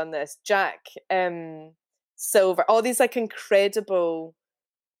Gaunt had done this. Jack Silver, all these like incredible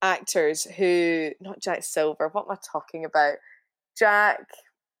actors who, not Jack Silver, what am I talking about? Jack,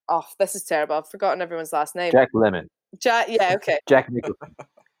 this is terrible. I've forgotten everyone's last name. Jack Lemmon. Yeah, okay. Jack Nicholson.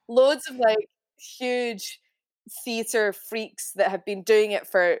 Loads of like huge theatre freaks that have been doing it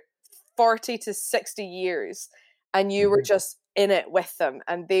for 40 to 60 years, and you were just in it with them,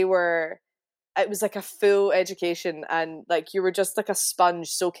 and it was like a full education, and like you were just like a sponge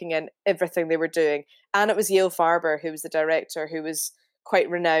soaking in everything they were doing. And it was Yale Farber who was the director, who was quite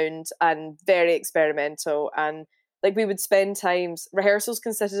renowned and very experimental, and like we would spend times, rehearsals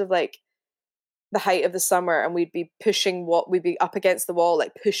consisted of like the height of the summer, and we'd be up against the wall,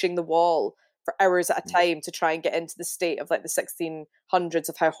 like pushing the wall for hours at a time to try and get into the state of like the 1600s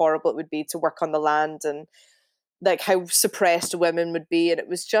of how horrible it would be to work on the land, and like how suppressed women would be. And it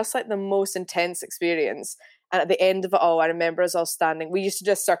was just like the most intense experience. And at the end of it all, I remember us all standing, we used to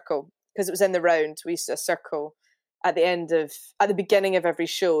do a circle because it was in the round. We used to do a circle at the beginning of every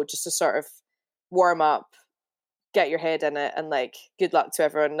show, just to sort of warm up, get your head in it, and like good luck to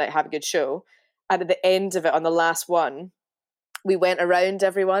everyone, like have a good show. And at the end of it, on the last one, we went around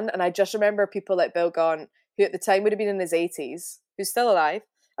everyone, and I just remember people like Bill Gaunt, who at the time would have been in his 80s, who's still alive,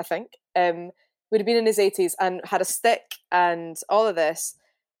 I think, would have been in his 80s and had a stick and all of this.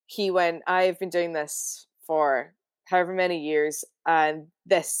 He went, I've been doing this for however many years, and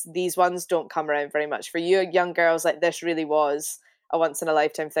these ones don't come around very much. For you young girls, like, this really was a once in a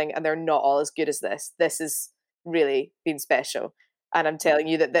lifetime thing, and they're not all as good as this. This has really been special. And I'm telling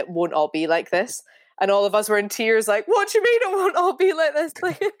you that won't all be like this. And all of us were in tears, like, what do you mean it won't all be like this?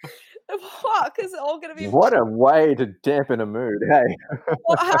 Like, what? Is it all going to be... What a way to dampen a mood, hey?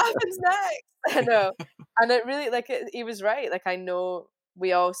 What happens next? I know. And it really, like, he was right. Like, I know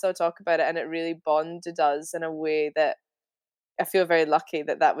we all still talk about it, and it really bonded us in a way that I feel very lucky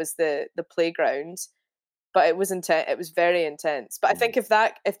that was the playground. But it was intense. It was very intense. But I think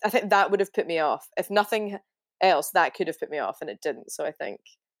I think that would have put me off. If nothing else, that could have put me off, and it didn't. So I think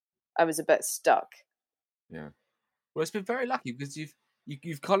I was a bit stuck. Yeah. Well, it's been very lucky because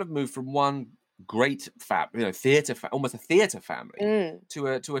you've kind of moved from one great theatre, almost a theatre family, to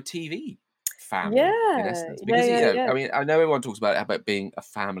a TV family. Yeah, in essence. Because I mean, I know everyone talks about being a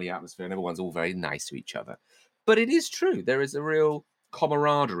family atmosphere, and everyone's all very nice to each other, but it is true. There is a real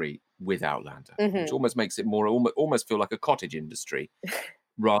camaraderie with Outlander, which almost makes it almost feel like a cottage industry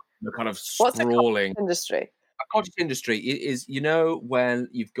rather than a kind of sprawling What's a cottage industry. A cottage industry is, when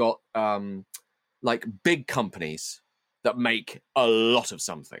you've got like big companies that make a lot of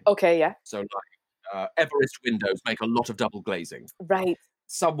something. Okay, yeah. So like Everest Windows make a lot of double glazing. Right.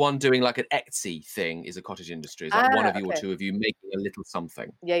 Someone doing like an Etsy thing is a cottage industry. It's like one of you or two of you making a little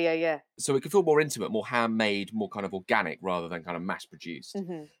something. Yeah. So it can feel more intimate, more handmade, more kind of organic rather than kind of mass produced.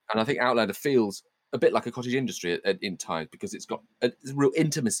 And I think Outlander feels a bit like a cottage industry in times because it's got a real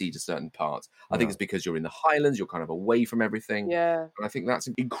intimacy to certain parts. I think it's because you're in the Highlands, you're kind of away from everything. Yeah. And I think that's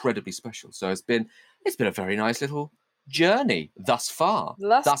incredibly special. So it's been a very nice little journey thus far.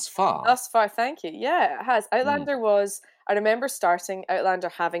 Thus far, thank you. Yeah, it has. Outlander was, I remember starting Outlander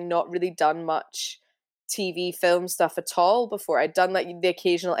having not really done much TV film stuff at all before. I'd done like the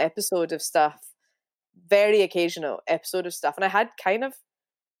occasional episode of stuff very occasional episode of stuff. And I had kind of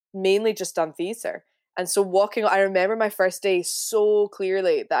mainly just done theatre. And so I remember my first day so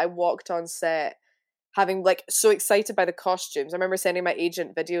clearly that I walked on set having like so excited by the costumes. I remember sending my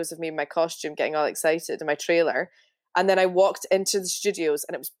agent videos of me in my costume, getting all excited in my trailer. And then I walked into the studios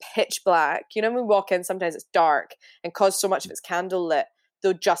and it was pitch black. You know, when we walk in, sometimes it's dark, and because so much of it's candle lit,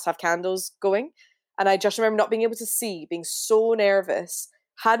 they'll just have candles going. And I just remember not being able to see, being so nervous,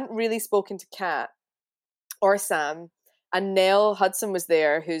 hadn't really spoken to Kat or Sam. And Nell Hudson was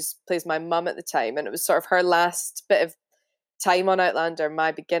there, who plays my mum at the time. And it was sort of her last bit of time on Outlander,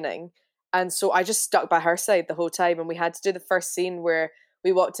 my beginning. And so I just stuck by her side the whole time. And we had to do the first scene where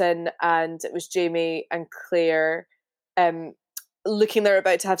we walked in and it was Jamie and Claire looking they're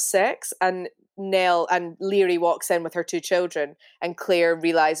about to have sex. And Nell and Leary walks in with her 2 children. And Claire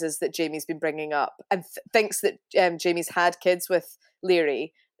realises that Jamie's been bringing up and thinks that Jamie's had kids with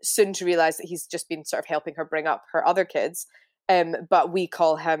Leary, soon to realise that he's just been sort of helping her bring up her other kids. But we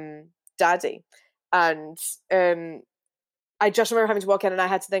call him Daddy. And I just remember having to walk in and I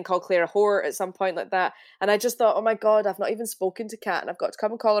had to then call Claire a whore at some point like that. And I just thought, oh my God, I've not even spoken to Kat and I've got to come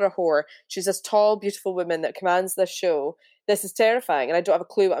and call her a whore. She's this tall, beautiful woman that commands this show. This is terrifying and I don't have a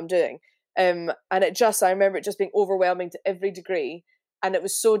clue what I'm doing. And I remember it just being overwhelming to every degree. And it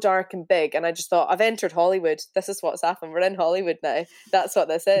was so dark and big. And I just thought, I've entered Hollywood. This is what's happened. We're in Hollywood now. That's what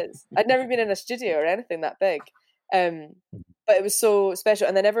this is. I'd never been in a studio or anything that big. But it was so special.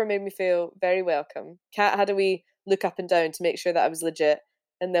 And they never made me feel very welcome. Kat had a wee look up and down to make sure that I was legit,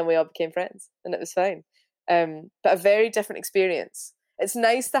 and then we all became friends and it was fine. But a very different experience. It's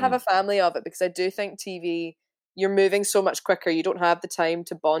nice to have a family of it, because I do think TV, you're moving so much quicker, you don't have the time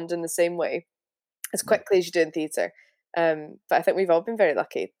to bond in the same way as quickly as you do in theatre. But I think we've all been very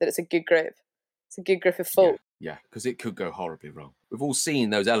lucky that it's a good group. It's a good group of folk. Yeah, because it could go horribly wrong. We've all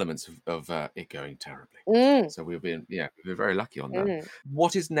seen those elements of it going terribly. So we've been very lucky on that.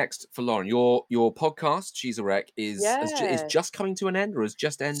 What is next for Lauren? Your podcast, She's a Wreck, is just coming to an end, or has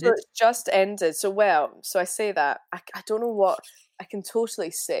just ended? So it's just ended. So I say that. I don't know what I can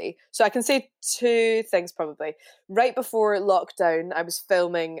totally say. So I can say 2 things probably. Right before lockdown, I was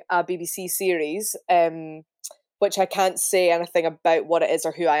filming a BBC series, which I can't say anything about what it is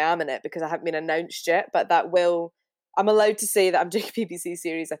or who I am in it because I haven't been announced yet, but I'm allowed to say that I'm doing a BBC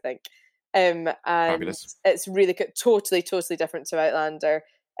series, I think. And Fabulous. It's really good, totally different to Outlander.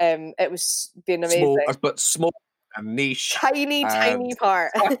 It was been amazing. Small and niche. Tiny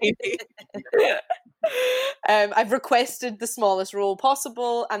part. I've requested the smallest role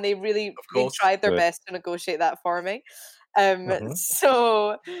possible and they tried their best to negotiate that for me.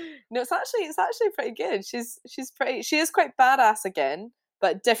 So no, it's actually pretty good. She is quite badass again,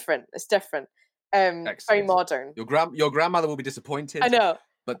 but different. It's different. Very modern. Your grandmother will be disappointed. I know,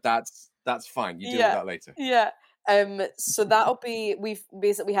 but that's fine. You deal with that later. Yeah. So that'll be. We've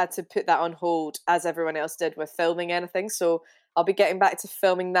basically had to put that on hold, as everyone else did with filming anything. So I'll be getting back to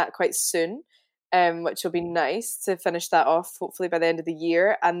filming that quite soon, which will be nice to finish that off. Hopefully by the end of the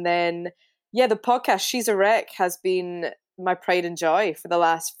year, and then the podcast She's a Wreck has been my pride and joy for the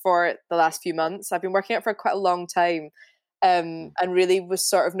last few months. I've been working it for quite a long time, and really was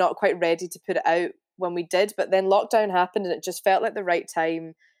sort of not quite ready to put it out when we did. But then lockdown happened, and it just felt like the right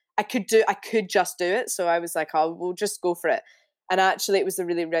time. I could just do it, so I was like, we'll just go for it. And actually, it was the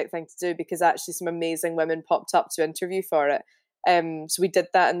really right thing to do because actually some amazing women popped up to interview for it. So we did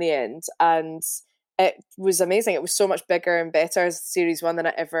that in the end, and it was amazing. It was so much bigger and better as series 1 than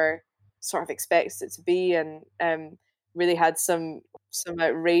I ever sort of expected it to be, and really had some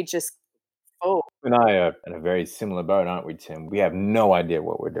outrageous. You and I are in a very similar boat, aren't we, Tim? We have no idea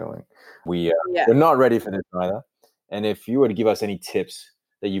what we're doing. We're not ready for this either. And if you were to give us any tips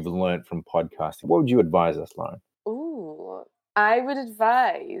that you've learned from podcasting, what would you advise us, Lauren? Ooh, I would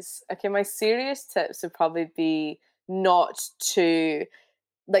advise. Okay, my serious tips would probably be not to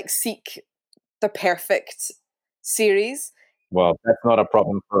seek the perfect series. Well, that's not a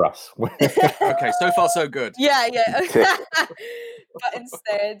problem for us. Okay, so far so good. Yeah. But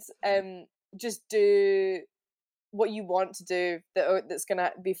instead, just do what you want to do that's going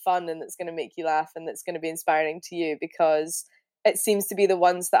to be fun and that's going to make you laugh and that's going to be inspiring to you, because it seems to be the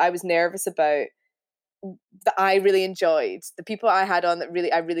ones that I was nervous about that I really enjoyed. The people I had on that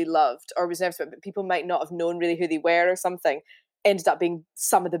I really loved or was nervous about, but people might not have known really who they were or something, ended up being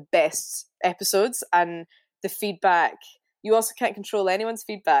some of the best episodes. And the feedback, you also can't control anyone's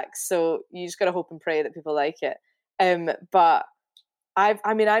feedback, so you just got to hope and pray that people like it. But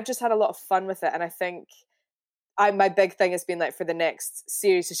I've just had a lot of fun with it, and I think my big thing has been for the next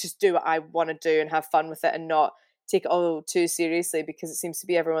series is just do what I want to do and have fun with it and not take it all too seriously, because it seems to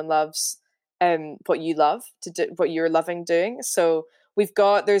be everyone loves what you love to do, what you're loving doing. So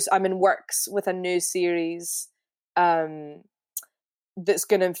I'm in works with a new series that's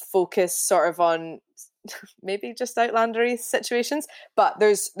going to focus sort of on maybe just outlandery situations, but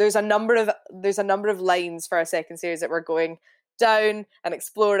there's a number of lines for our second series that we're going down and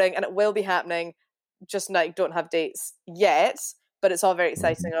exploring, and it will be happening. Just now, don't have dates yet, but it's all very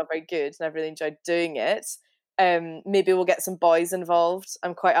exciting and all very good, and I've really enjoyed doing it. Maybe we'll get some boys involved.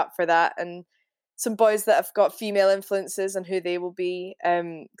 I'm quite up for that, and some boys that have got female influences and who they will be,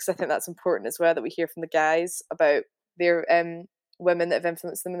 because I think that's important as well, that we hear from the guys about their women that have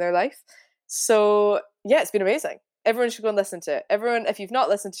influenced them in their life. So yeah, it's been amazing. Everyone should go and listen to it. Everyone, if you've not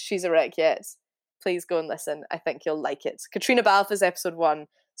listened to She's a Wreck yet, please go and listen. I think you'll like it. Katrina Balfour's episode 1,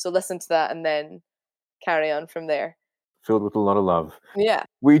 so listen to that and then carry on from there. Filled with a lot of love. Yeah.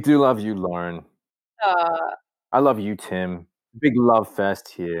 We do love you, Lauren. I love you, Tim. Big love fest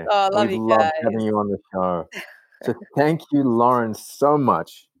here. Oh, love We've you loved guys. having you on the show. So thank you, Lauren, so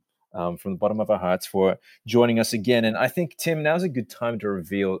much from the bottom of our hearts for joining us again. And I think, Tim, now's a good time to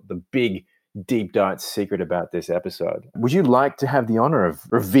reveal the big, deep, dark secret about this episode. Would you like to have the honor of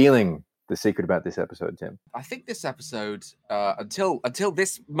revealing the secret about this episode, Tim? I think this episode, until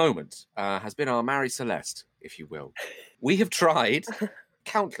this moment, has been our Mary Celeste, if you will. We have tried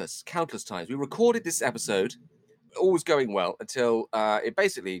countless times. We recorded this episode, all was going well until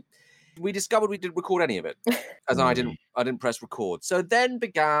we discovered we didn't record any of it, as I didn't press record. So then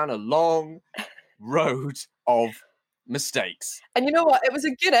began a long road of mistakes. And you know what? It was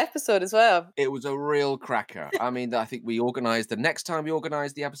a good episode as well. It was a real cracker. I mean, I think we organised the next time we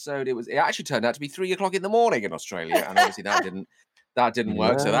organised the episode. It actually turned out to be 3:00 in the morning in Australia, and obviously that didn't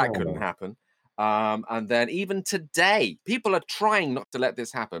work, so that couldn't happen. And then even today, people are trying not to let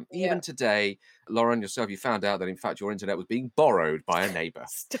this happen. Even today, Lauren, yourself, you found out that in fact your internet was being borrowed by a neighbour.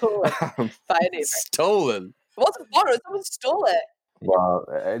 Stolen by a neighbour. Stolen. It wasn't borrowed. Someone stole it. Well,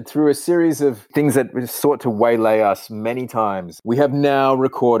 through a series of things that sought to waylay us many times, we have now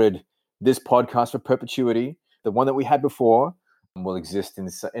recorded this podcast for perpetuity. The one that we had before will exist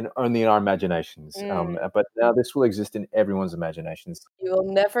only in our imaginations. But now this will exist in everyone's imaginations. You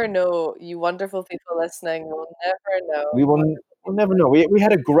will never know, you wonderful people listening will never know. We'll never know. We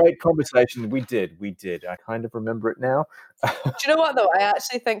had a great conversation. We did. I kind of remember it now. Do you know what, though? I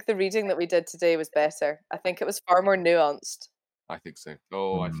actually think the reading that we did today was better. I think it was far more nuanced. I think so.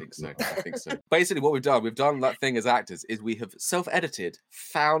 I think so. Basically, what we've done that thing as actors, is we have self-edited,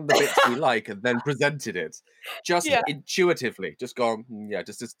 found the bits we like, and then presented it just intuitively. Just gone, that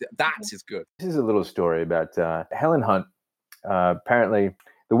is good. This is a little story about Helen Hunt. Apparently,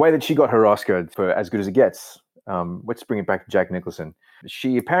 the way that she got her Oscar for As Good as It Gets, let's bring it back to Jack Nicholson.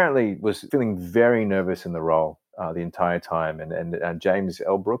 She apparently was feeling very nervous in the role the entire time, and James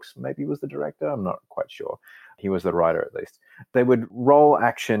L. Brooks maybe was the director. I'm not quite sure. He was the writer, at least. They would roll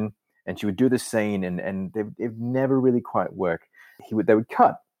action, and she would do the scene, and it never really quite work. They would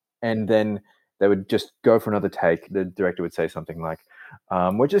cut, and then they would just go for another take. The director would say something like,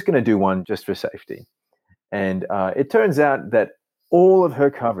 "We're just going to do one just for safety." And it turns out that all of her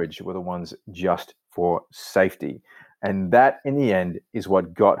coverage were the ones just for safety. And that, in the end, is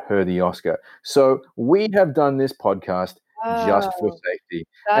what got her the Oscar. So we have done this podcast just for safety.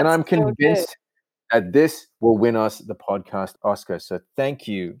 And I'm convinced that this will win us the podcast Oscar. So thank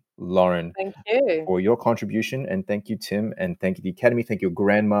you, Lauren. Thank you. For your contribution. And thank you, Tim. And thank you, the Academy. Thank you,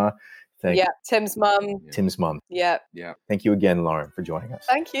 grandma. Tim's mum. Tim's mum. Yeah. Thank you again, Lauren, for joining us.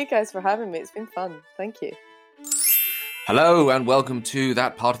 Thank you guys for having me. It's been fun. Thank you. Hello and welcome to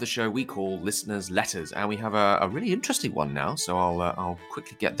that part of the show we call Listeners' Letters. And we have a really interesting one now, so I'll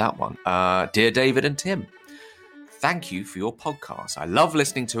quickly get that one. Dear David and Tim, thank you for your podcast. I love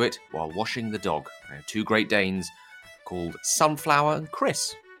listening to it while washing the dog. I have 2 Great Danes called Sunflower and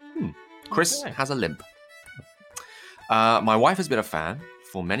Chris. Chris has a limp. My wife has been a fan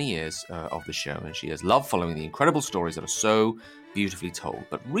for many years of the show, and she has loved following the incredible stories that are so beautifully told.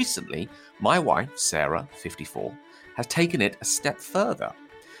 But recently, my wife, Sarah, 54, has taken it a step further.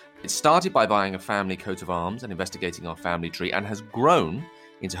 It started by buying a family coat of arms and investigating our family tree, and has grown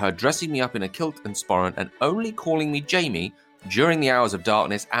into her dressing me up in a kilt and sporran and only calling me Jamie during the hours of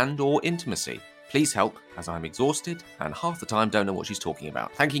darkness and or intimacy. Please help, as I'm exhausted and half the time don't know what she's talking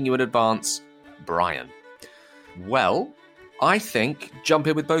about. Thanking you in advance, Brian. Well, I think jump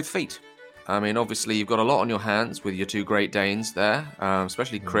in with both feet. I mean, obviously you've got a lot on your hands with your 2 Great Danes there,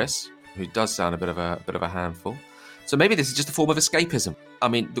 especially Chris, who does sound a bit of a handful. So maybe this is just a form of escapism. I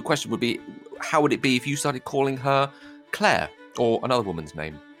mean, the question would be, how would it be if you started calling her Claire or another woman's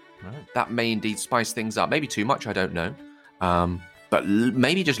name? Right. That may indeed spice things up. Maybe too much, I don't know. but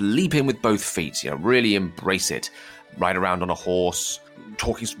maybe just leap in with both feet, really embrace it. Ride around on a horse,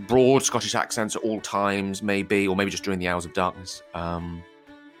 talking broad Scottish accents at all times, maybe, or maybe just during the hours of darkness.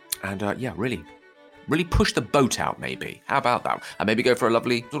 Really push the boat out, maybe. How about that? And maybe go for a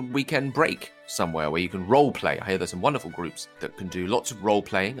lovely sort of weekend break somewhere where you can role play. I hear there's some wonderful groups that can do lots of role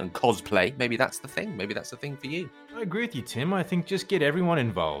playing and cosplay. Maybe that's the thing. Maybe that's the thing for you. I agree with you, Tim. I think just get everyone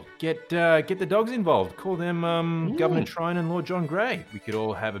involved. Get the dogs involved. Call them Governor Trine and Lord John Grey. We could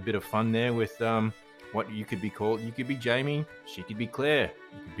all have a bit of fun there with what you could be called. You could be Jamie. She could be Claire.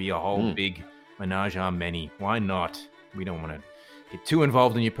 You could be a whole big menage a many. Why not? We don't want to get too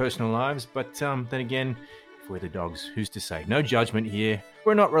involved in your personal lives, but then again, if we're the dogs, who's to say? No judgment here.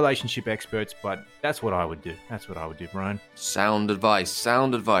 We're not relationship experts, but that's what I would do. That's what I would do, Brian. Sound advice.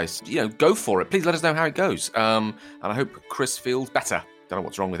 Go for it. Please let us know how it goes. And I hope Chris feels better. Don't know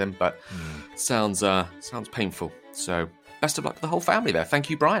what's wrong with him, but sounds painful. So best of luck to the whole family there. Thank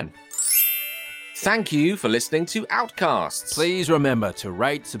you, Brian. Thank you for listening to Outcasts. Please remember to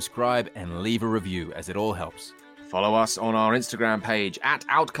rate, subscribe, and leave a review, as it all helps. Follow us on our Instagram page at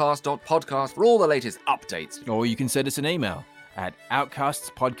outcast.podcast for all the latest updates. Or you can send us an email at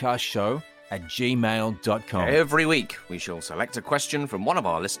outcastspodcastshow@gmail.com. Every week, we shall select a question from one of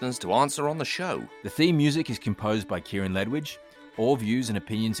our listeners to answer on the show. The theme music is composed by Kieran Ledwidge. All views and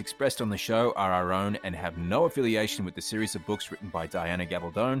opinions expressed on the show are our own and have no affiliation with the series of books written by Diana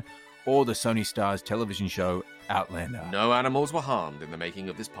Gabaldon or the Sony Stars television show Outlander. No animals were harmed in the making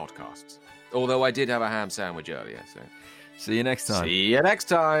of this podcast. Although I did have a ham sandwich earlier, so... See you next time. See you next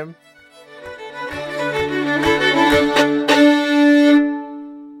time.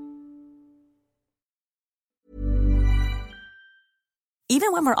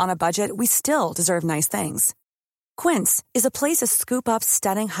 Even when we're on a budget, we still deserve nice things. Quince is a place to scoop up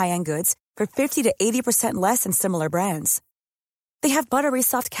stunning high-end goods for 50 to 80% less than similar brands. They have buttery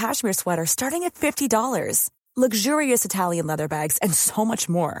soft cashmere sweaters starting at $50, luxurious Italian leather bags, and so much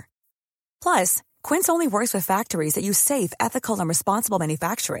more. Plus, Quince only works with factories that use safe, ethical, and responsible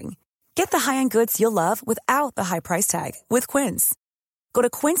manufacturing. Get the high-end goods you'll love without the high price tag with Quince. Go to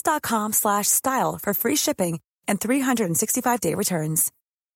quince.com/style for free shipping and 365-day returns.